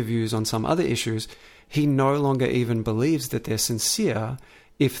conservative views on some other issues, he no longer even believes that they're sincere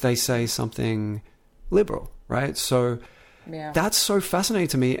if they say something liberal, right? So that's so fascinating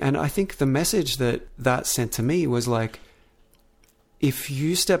to me. And I think the message that sent to me was like, if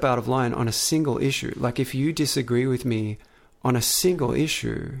you step out of line on a single issue, like if you disagree with me on a single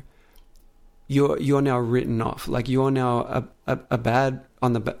issue, you're now written off. Like you're now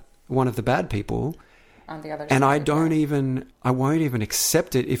one of the bad people. On the other and side, I won't even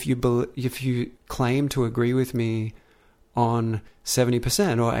accept it if you claim to agree with me on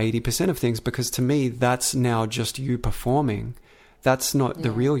 70% or 80% of things, because to me that's now just you performing. That's not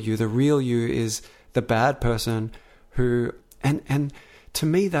the real you. The real you is the bad person who and to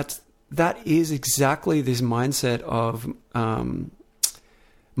me that is exactly this mindset of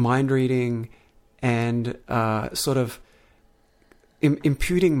mind reading and sort of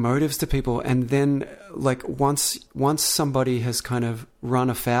imputing motives to people, and then like once somebody has kind of run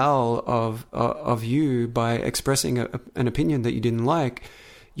afoul of you by expressing an opinion that you didn't like,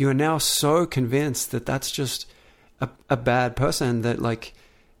 you are now so convinced that that's just a bad person that like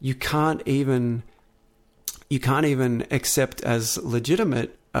you can't even accept as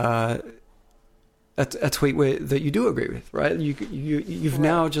legitimate a tweet that you do agree with, right? You've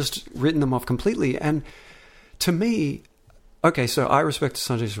now just written them off completely. And to me, okay, so I respect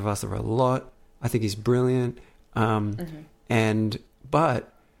Sanjay Srivastava a lot. I think he's brilliant.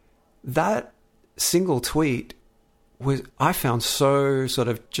 But that single tweet I found so sort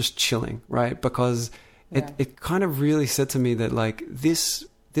of just chilling, right? Because it kind of really said to me that like this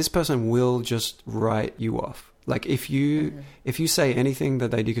this person will just write you off. Like if you say anything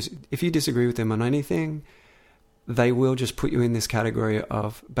that they do, because if you disagree with them on anything, they will just put you in this category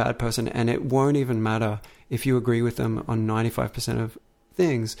of bad person, and it won't even matter if you agree with them on 95% of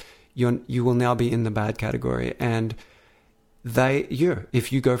things. You will now be in the bad category, and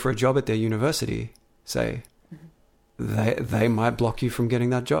if you go for a job at their university, say, they might block you from getting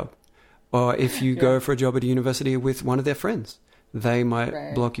that job. Or if you go for a job at a university with one of their friends, they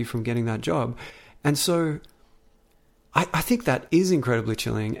might block you from getting that job. And so I think that is incredibly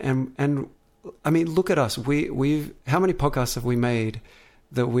chilling. And I mean, look at us. We've how many podcasts have we made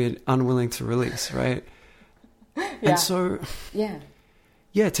that we're unwilling to release, right? And so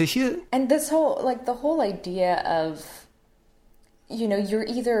to hear, and this whole the whole idea of, you're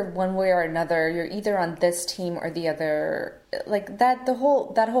either one way or another, you're either on this team or the other, that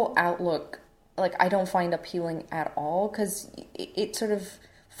whole outlook, I don't find appealing at all, because it sort of,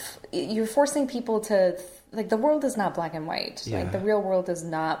 you're forcing people to, the world is not black and white. Yeah. The real world is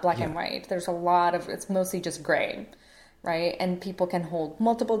not black and white. There's a lot of, it's mostly just gray, right? And people can hold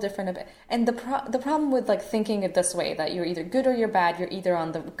multiple different, and the problem with thinking it this way, that you're either good or you're bad, you're either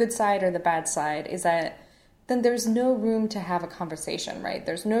on the good side or the bad side, is that then there's no room to have a conversation, right?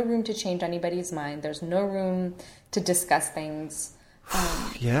 There's no room to change anybody's mind. There's no room to discuss things.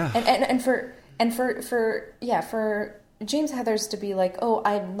 And for James Heathers to be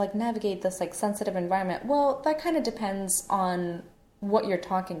I navigate this sensitive environment. Well, that kind of depends on what you're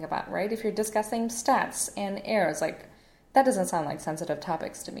talking about, right? If you're discussing stats and errors, that doesn't sound like sensitive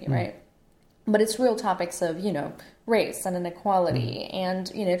topics to me, right? But it's real topics of, race and inequality and,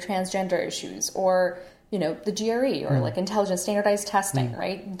 transgender issues, or the GRE, or intelligent standardized testing,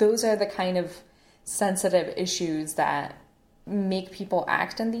 right? Those are the kind of sensitive issues that make people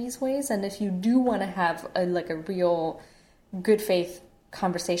act in these ways. And if you do want to have a real good faith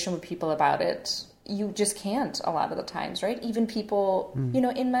conversation with people about it, you just can't a lot of the times, right? Even people,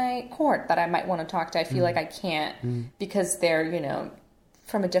 in my court that I might want to talk to, I feel like I can't because they're,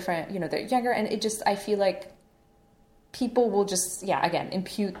 from a different, they're younger. And I feel like people will just, again,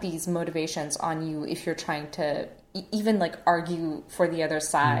 impute these motivations on you if you're trying to even argue for the other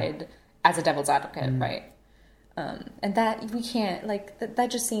side as a devil's advocate, right? And that we can't, that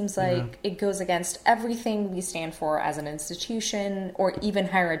just seems like it goes against everything we stand for as an institution, or even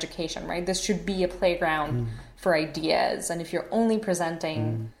higher education, right? This should be a playground for ideas. And if you're only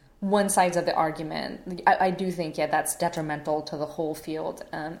presenting one side of the argument, I do think, that's detrimental to the whole field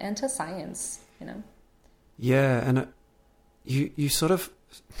and to science, Yeah, and you sort of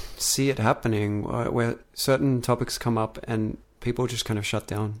see it happening where certain topics come up and people just kind of shut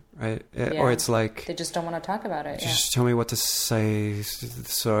down, right? Or it's they just don't want to talk about it. Just tell me what to say,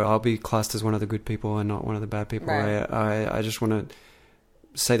 so I'll be classed as one of the good people and not one of the bad people. Right. I just want to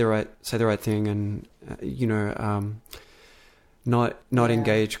say the right thing, and not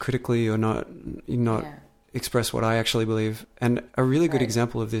engage critically, or not express what I actually believe. And a really good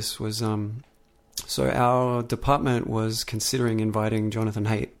example of this was so our department was considering inviting Jonathan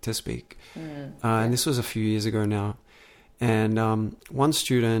Haidt to speak, and this was a few years ago now. And one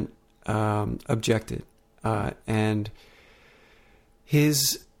student objected, and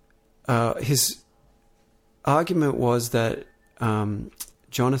his argument was that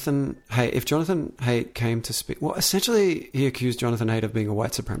Jonathan Haidt came to speak. Well, essentially, he accused Jonathan Haidt of being a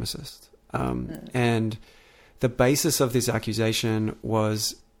white supremacist, and the basis of this accusation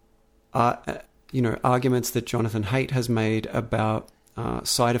was, arguments that Jonathan Haidt has made about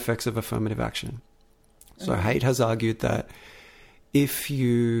side effects of affirmative action. So Haidt has argued that if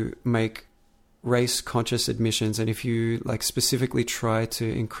you make race-conscious admissions, and if you specifically try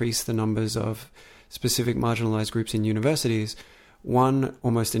to increase the numbers of specific marginalized groups in universities, one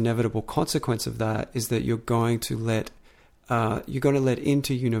almost inevitable consequence of that is that you're going to let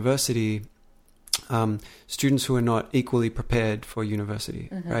into university students who are not equally prepared for university,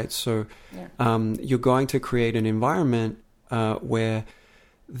 right? So you're going to create an environment where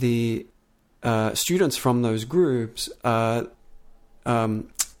the students from those groups are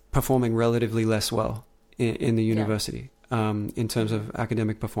performing relatively less well in the university in terms of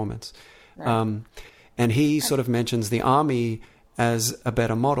academic performance. Right. And he sort of mentions the army as a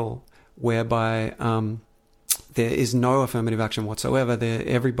better model, whereby there is no affirmative action whatsoever.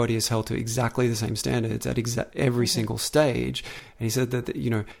 Everybody is held to exactly the same standards at every single stage. And he said that,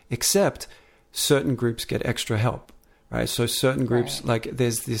 except certain groups get extra help. Right, so certain groups,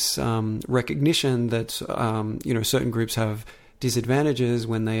 there's this recognition that certain groups have disadvantages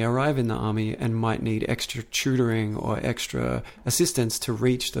when they arrive in the army and might need extra tutoring or extra assistance to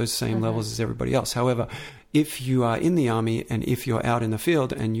reach those same levels as everybody else. However, if you are in the army and if you're out in the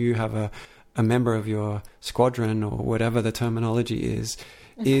field and you have a member of your squadron or whatever the terminology is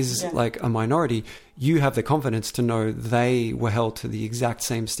like a minority, you have the confidence to know they were held to the exact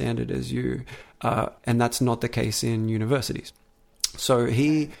same standard as you. And that's not the case in universities. So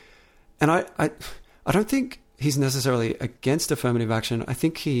I don't think he's necessarily against affirmative action. I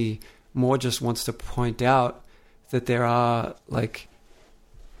think he more just wants to point out that there are these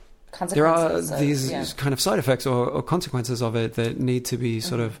kind of side effects or consequences of it that need to be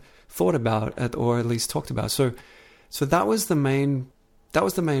sort of thought about or at least talked about. So that was the main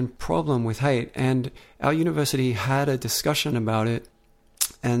problem with hate. And our university had a discussion about it.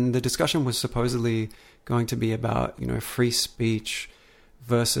 And the discussion was supposedly going to be about, free speech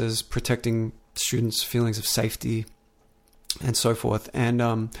versus protecting students' feelings of safety and so forth.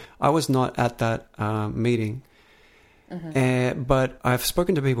 And I was not at that meeting, but I've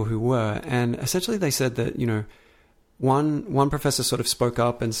spoken to people who were, and essentially they said that, one professor sort of spoke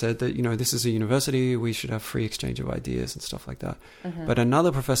up and said that, this is a university, we should have free exchange of ideas and stuff like that. But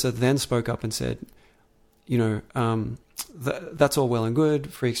another professor then spoke up and said, that's all well and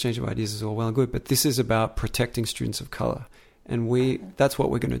good, free exchange of ideas is all well and good, but this is about protecting students of color. And that's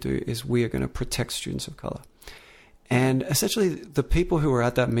what we're going to do, is we are going to protect students of color. And essentially the people who were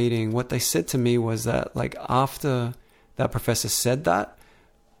at that meeting, what they said to me was that after that professor said that,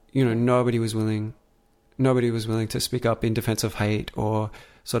 nobody was willing to speak up in defense of hate or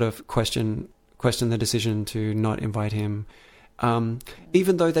sort of question the decision to not invite him.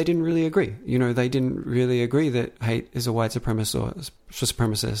 Even though they didn't really agree, they didn't really agree that hate is a white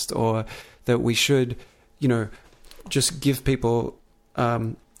supremacist or that we should, just give people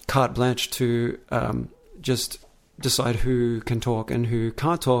carte blanche to just decide who can talk and who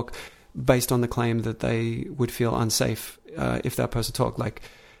can't talk based on the claim that they would feel unsafe if that person talked.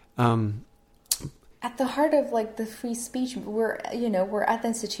 At the heart of the free speech, we're at the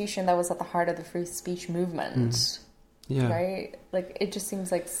institution that was at the heart of the free speech movement. Yeah. Right? It just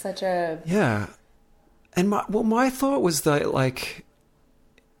seems like such a... Yeah. And my thought was that,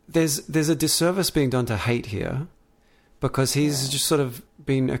 there's a disservice being done to hate here because he's just sort of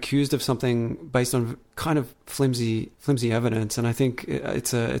been accused of something based on kind of flimsy evidence. And I think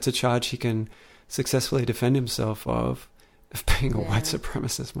it's a charge he can successfully defend himself of being a white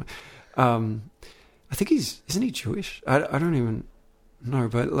supremacist. I think isn't he Jewish? I don't even know,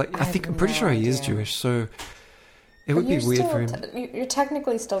 but I'm pretty sure he is Jewish. So it would be weird for him. You're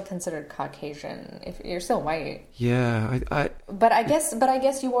technically still considered Caucasian if you're still white. Yeah, But I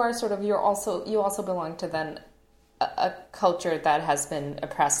guess you are sort of. You also belong to then a culture that has been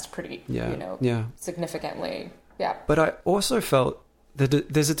oppressed pretty, significantly. Yeah. But I also felt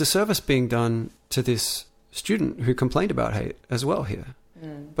that there's a disservice being done to this student who complained about hate as well here,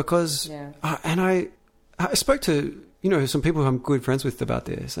 because and I spoke to some people who I'm good friends with about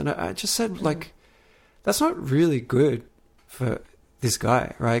this, and I just said that's not really good for this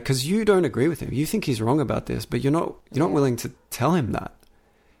guy, right? Because you don't agree with him. You think he's wrong about this, but you're not willing to tell him that.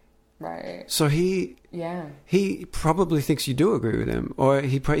 Right. So he probably thinks you do agree with him, or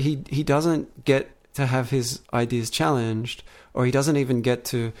he doesn't get to have his ideas challenged, or he doesn't even get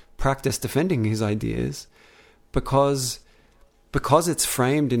to practice defending his ideas because it's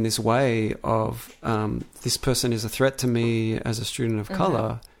framed in this way of this person is a threat to me as a student of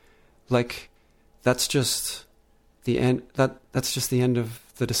color. That's just the end. That's just the end of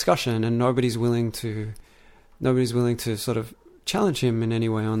the discussion, and nobody's willing to sort of challenge him in any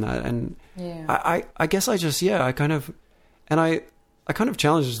way on that. And I guess I kind of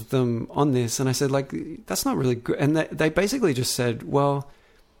challenged them on this, and I said that's not really good. And they basically just said, well,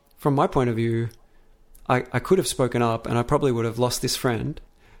 from my point of view, I could have spoken up, and I probably would have lost this friend,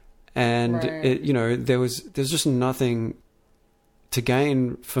 and there's just nothing to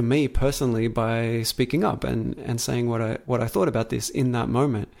gain for me personally by speaking up and saying what I thought about this in that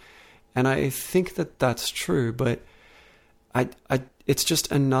moment. And I think that that's true, but it's just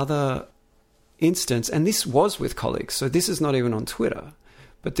another instance, and this was with colleagues, so this is not even on Twitter,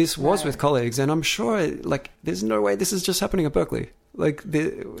 but this was with colleagues, and I'm sure there's no way this is just happening at Berkeley.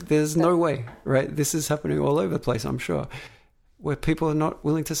 There's no way, right? This is happening all over the place, I'm sure, where people are not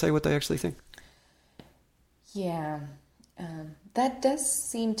willing to say what they actually think. Yeah. That does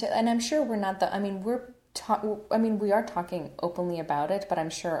seem to, and I'm sure we're not we are talking openly about it, but I'm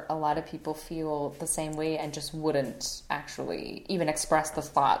sure a lot of people feel the same way and just wouldn't actually even express the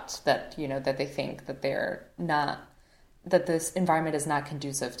thought that, that they think that they're not, that this environment is not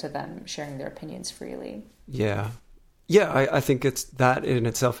conducive to them sharing their opinions freely. Yeah. Yeah, I think it's that in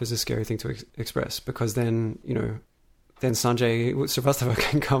itself is a scary thing to express, because then, then Sanjay Srivastava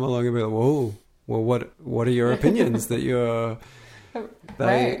can come along and be like, whoa, well, what are your opinions that you're...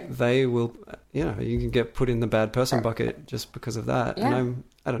 They will, you know, you can get put in the bad person bucket just because of that. Yeah. And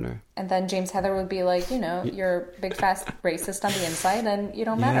I don't know. And then James Heather would be like, you know, you're a big fast racist on the inside and you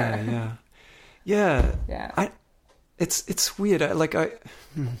don't matter. Yeah. It's weird. Like I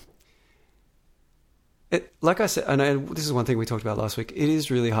said, and this is one thing we talked about last week. It is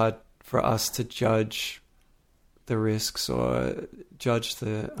really hard for us to judge the risks or judge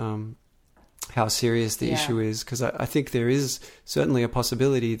the how serious the issue is, because I think there is certainly a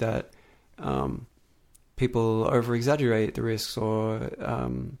possibility that people over-exaggerate the risks or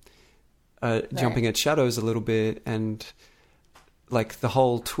jumping at shadows a little bit. And like the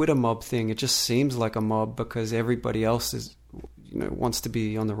whole Twitter mob thing, it just seems like a mob because everybody else is, you know, wants to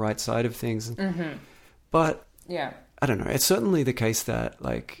be on the right side of things. But I don't know. It's certainly the case that,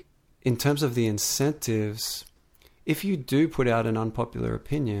 like, in terms of the incentives, if you do put out an unpopular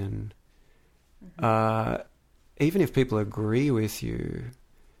opinion, even if people agree with you,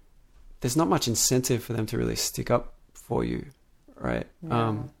 there's not much incentive for them to really stick up for you, right?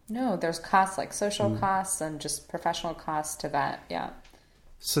 No, there's costs, like social costs and just professional costs to that. Yeah.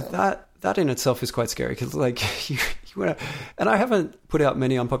 So that in itself is quite scary, because like you wanna, and I haven't put out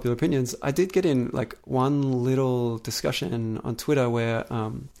many unpopular opinions. I did get in like one little discussion on Twitter where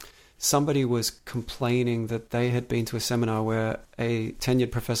somebody was complaining that they had been to a seminar where a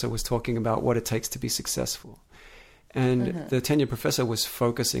tenured professor was talking about what it takes to be successful. And the tenured professor was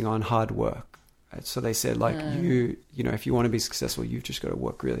focusing on hard work. Right? So they said, like, you know, if you want to be successful, you've just got to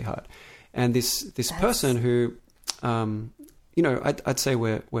work really hard. And this person who, you know, I'd say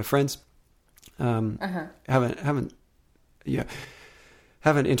we're friends, haven't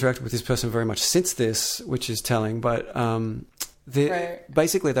interacted with this person very much since this, which is telling, but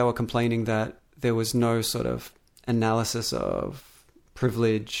basically they were complaining that there was no sort of analysis of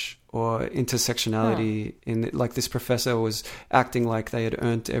privilege or intersectionality in it. Like this professor was acting like they had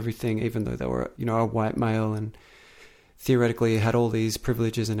earned everything, even though they were, you know, a white male and theoretically had all these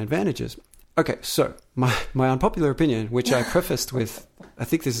privileges and advantages. Okay, so my unpopular opinion, which I prefaced with, I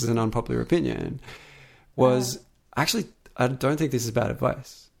think this is an unpopular opinion, was actually, I don't think this is bad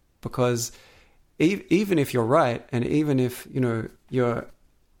advice, because even if you're right, and even if, you know, your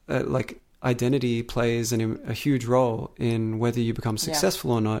like identity plays a huge role in whether you become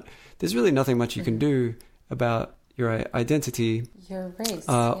successful or not, there's really nothing much you can do about your identity, your race,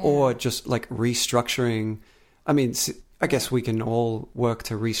 or just like restructuring. I mean, I guess we can all work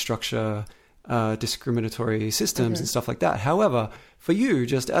to restructure discriminatory systems and stuff like that. However, for you,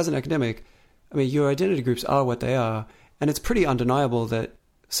 just as an academic, I mean, your identity groups are what they are, and it's pretty undeniable that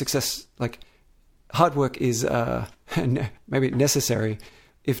success, like hard work, is maybe necessary,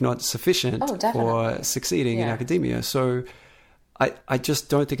 if not sufficient, for succeeding in academia. So I just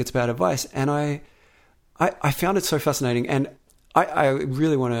don't think it's bad advice. And I found it so fascinating. And I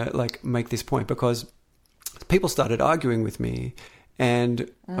really want to like make this point, because people started arguing with me. And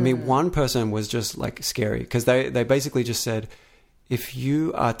I mean, one person was just like scary, because they basically just said, if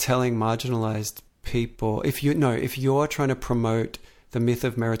you are telling marginalized people, if you're trying to promote the myth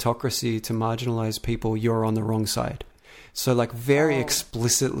of meritocracy to marginalized people, you're on the wrong side. So like very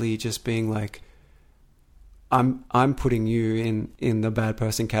explicitly just being like, I'm putting you in the bad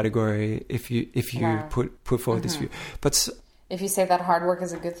person category if you put forward this view. But if you say that hard work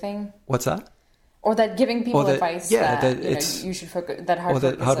is a good thing, what's that? Or that giving people advice that you should focus, that hard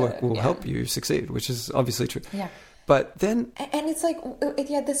work, hard work will help you succeed, which is obviously true. Yeah. But then, and it's like,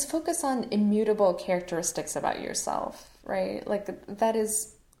 this focus on immutable characteristics about yourself, right? Like that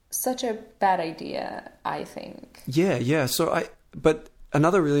is such a bad idea, I think. Yeah. So but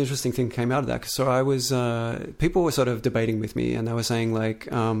another really interesting thing came out of that. So I was, people were sort of debating with me, and they were saying like,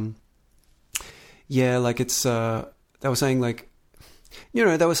 they were saying like,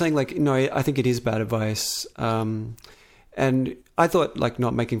 no, I think it is bad advice. And I thought like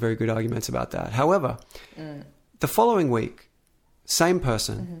not making very good arguments about that. However, the following week, same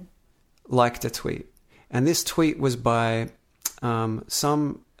person liked a tweet. And this tweet was by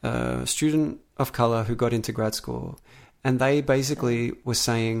some student of color who got into grad school. And they basically were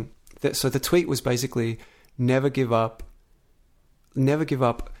saying that, so the tweet was basically, never give up,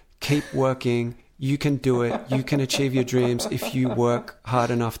 keep working, you can do it, you can achieve your dreams if you work hard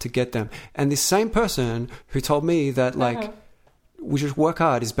enough to get them. And this same person who told me that like, we just work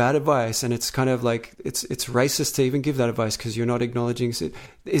hard is bad advice, and it's kind of like, it's racist to even give that advice because you're not acknowledging it,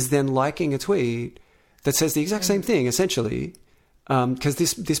 is then liking a tweet that says the exact same thing, essentially. Because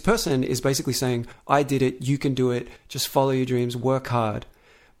this person is basically saying, I did it, you can do it, just follow your dreams, work hard.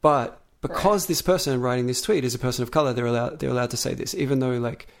 But because this person writing this tweet is a person of color, they're allowed to say this, even though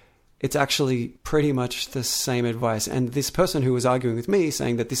like it's actually pretty much the same advice. And this person who was arguing with me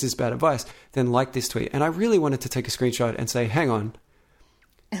saying that this is bad advice then liked this tweet. And I really wanted to take a screenshot and say, hang on,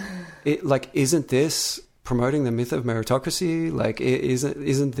 isn't this promoting the myth of meritocracy? Like,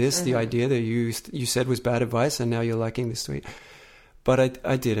 isn't this the idea that you said was bad advice and now you're liking this tweet? But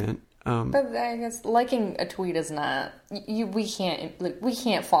I didn't. But I guess liking a tweet is not, we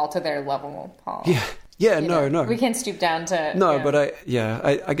can't fall to their level, Paul. Yeah, no. We can't stoop down to... No, but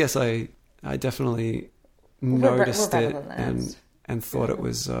I guess I definitely noticed it and thought it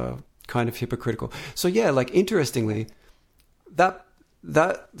was kind of hypocritical. So yeah, like, interestingly, that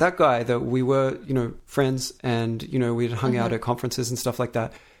guy that we were, friends and, we'd hung out at conferences and stuff like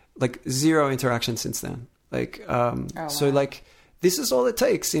that, like, zero interaction since then. Like, so like, this is all it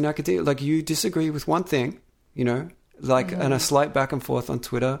takes in academia. Like, you disagree with one thing, like, and a slight back and forth on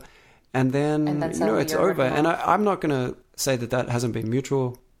Twitter, and then it's over. And I'm not going to say that hasn't been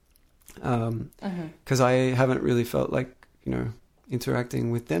mutual, because I haven't really felt like, interacting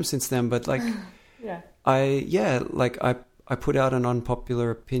with them since then. But like, I put out an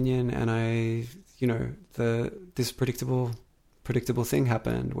unpopular opinion, and this predictable thing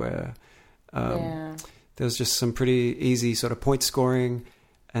happened where there was just some pretty easy sort of point scoring,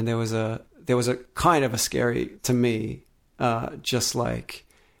 and there was a kind of a scary, to me, just like,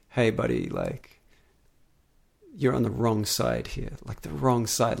 hey buddy, like, you're on the wrong side here, like the wrong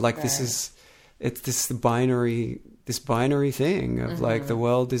side. Like, right. It's this binary thing of like, the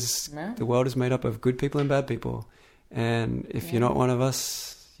world is made up of good people and bad people. And if you're not one of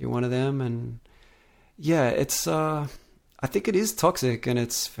us, you're one of them. And yeah, it's, I think it is toxic, and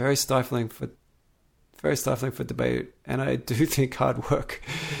it's very stifling for debate. And I do think hard work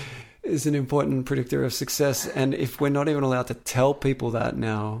is an important predictor of success. And if we're not even allowed to tell people that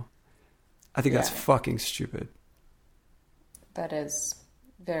now, I think that's fucking stupid. That is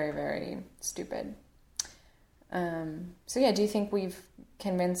very, very stupid. So yeah, do you think we've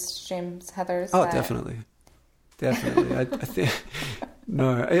convinced James Heathers? Oh, definitely. I think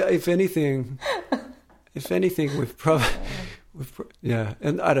no. If anything, we've probably.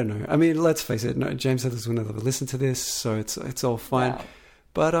 And I don't know. I mean, let's face it. No, James Heathers will never listen to this, so it's all fine. Wow.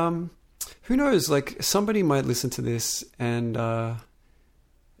 But who knows? Like, somebody might listen to this and I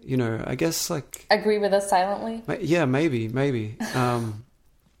guess, like, agree with us silently. Yeah, maybe.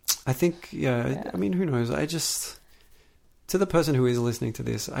 I think I mean, who knows? I just, to the person who is listening to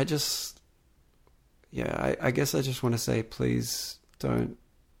this, I guess I just want to say, please don't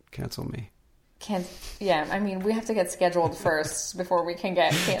cancel me. I mean, we have to get scheduled first before we can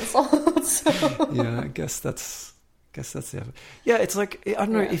get canceled. So. Yeah, I guess that's the effort. Yeah, it's like, I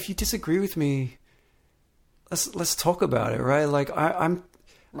don't know, if you disagree with me, let's talk about it, right? Like, I'm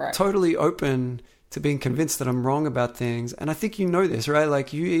totally open to being convinced that I'm wrong about things, and I think this, right?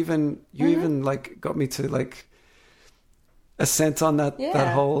 Like, you even like got me to like assent on that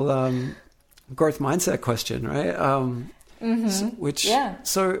whole growth mindset question, right?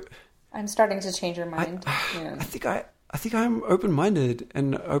 So I'm starting to change your mind. I think I'm open-minded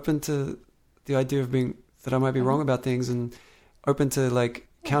and open to the idea of that I might be wrong about things, and open to like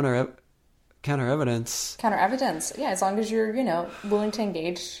counter evidence. Counter evidence, yeah. As long as you're willing to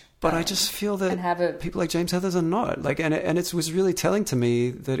engage. But I just feel that people like James Heathers are not like, and it was really telling to me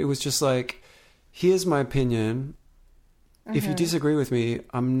that it was just like, here's my opinion. If you disagree with me,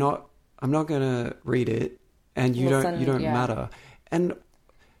 I'm not going to read it, and you don't matter. And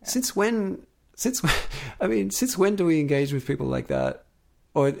since when do we engage with people like that?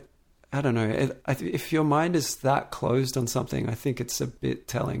 Or I don't know. If your mind is that closed on something, I think it's a bit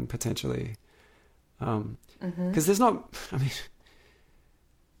telling potentially. Because there's not. I mean,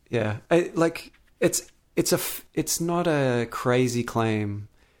 yeah, it's not a crazy claim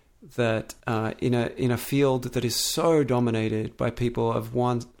that in a field that is so dominated by people of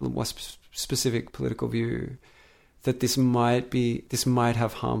one specific political view, that this might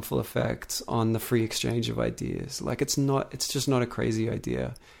have harmful effects on the free exchange of ideas. Like, it's just not a crazy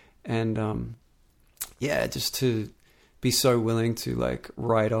idea. And just to be so willing to like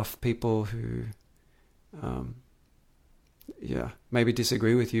write off people who maybe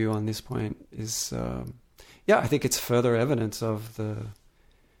disagree with you on this point is I think it's further evidence of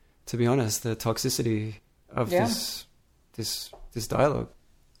to be honest, the toxicity of this dialogue.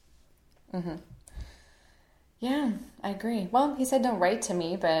 Mm-hmm. Yeah, I agree. Well, he said don't write to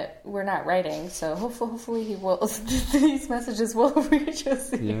me, but we're not writing, so hopefully he will. These messages will reach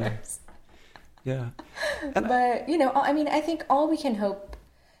us. Yeah. But I mean, I think all we can hope.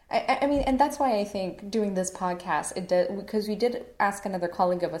 I mean, and that's why I think doing this podcast, because we did ask another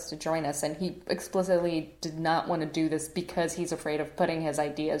colleague of us to join us, and he explicitly did not want to do this because he's afraid of putting his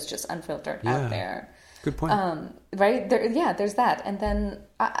ideas just unfiltered out there. Good point. Right? There's that. And then,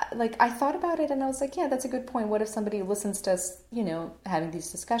 I thought about it, and I was like, yeah, that's a good point. What if somebody listens to us, having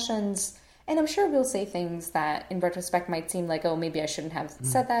these discussions? And I'm sure we'll say things that, in retrospect, might seem like, oh, maybe I shouldn't have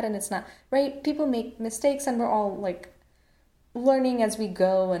said that, and it's not. Right? People make mistakes, and we're all, learning as we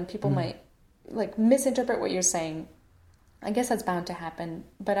go, and people might misinterpret what you're saying. I guess that's bound to happen,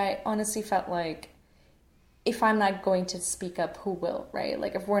 but I honestly felt like if I'm not going to speak up, who will, right?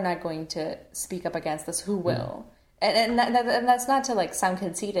 If we're not going to speak up against this, who will? And that's not to sound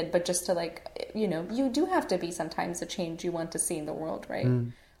conceited, but just to you do have to be sometimes the change you want to see in the world, right?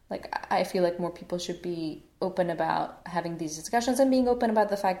 I feel like more people should be open about having these discussions and being open about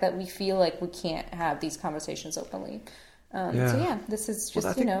the fact that we feel like we can't have these conversations openly. So this is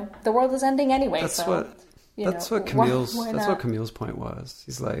just, the world is ending anyway. That's what Camille's point was.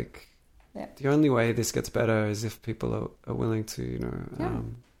 He's like, the only way this gets better is if people are willing to,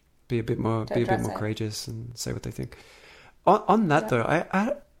 be a bit more courageous and say what they think. On that though,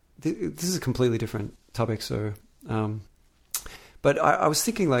 this is a completely different topic. So, but I was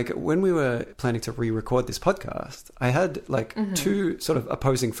thinking when we were planning to re-record this podcast, I had two sort of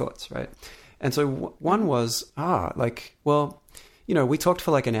opposing thoughts, right? And so one was, we talked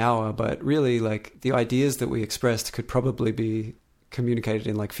for an hour, but really the ideas that we expressed could probably be communicated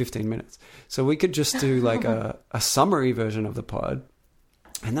in 15 minutes. So we could just do a summary version of the pod.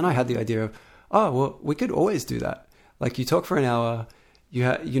 And then I had the idea of, we could always do that. You talk for an hour,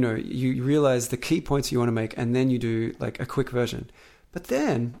 you realize the key points you want to make, and then you do a quick version. But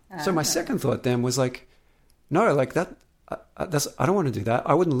then, so my second thought then was no, that, I don't want to do that.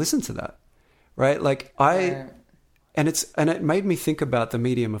 I wouldn't listen to that. Right? And it made me think about the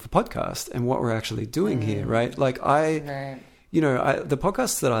medium of a podcast and what we're actually doing here, right? The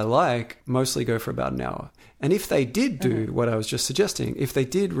podcasts that I like mostly go for about an hour. And if they did do what I was just suggesting, if they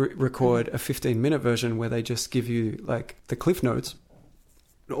did record a 15-minute version where they just give you the cliff notes,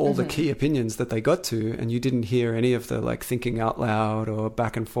 all the key opinions that they got to, and you didn't hear any of the thinking out loud or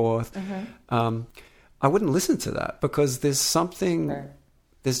back and forth, I wouldn't listen to that because there's something... Right.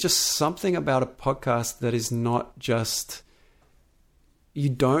 There's just something about a podcast that is not just, you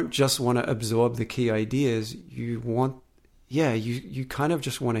don't just want to absorb the key ideas. You want, you kind of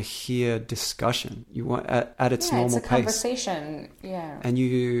just want to hear discussion. You want at its normal pace. It's a conversation. Yeah. And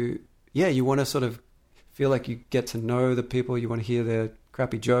you want to sort of feel like you get to know the people. You want to hear their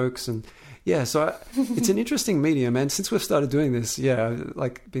crappy jokes. And so it's an interesting medium. And since we've started doing this,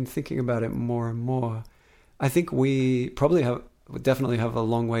 I've been thinking about it more and more. I think we definitely have a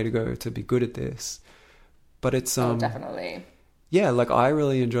long way to go to be good at this, but it's definitely I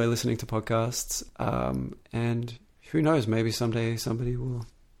really enjoy listening to podcasts, and who knows, maybe someday somebody will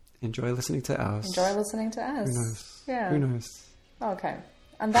enjoy listening to ours. Who knows? Who knows? Okay,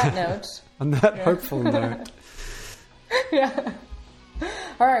 on that note, on that hopeful note,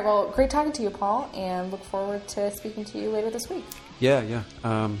 all right, well, great talking to you, Paul, and look forward to speaking to you later this week.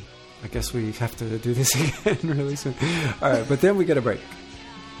 I guess we have to do this again really soon. All right, but then we get a break.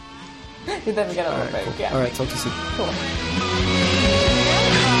 Then we get a little break, cool. All right, talk to you soon. Cool.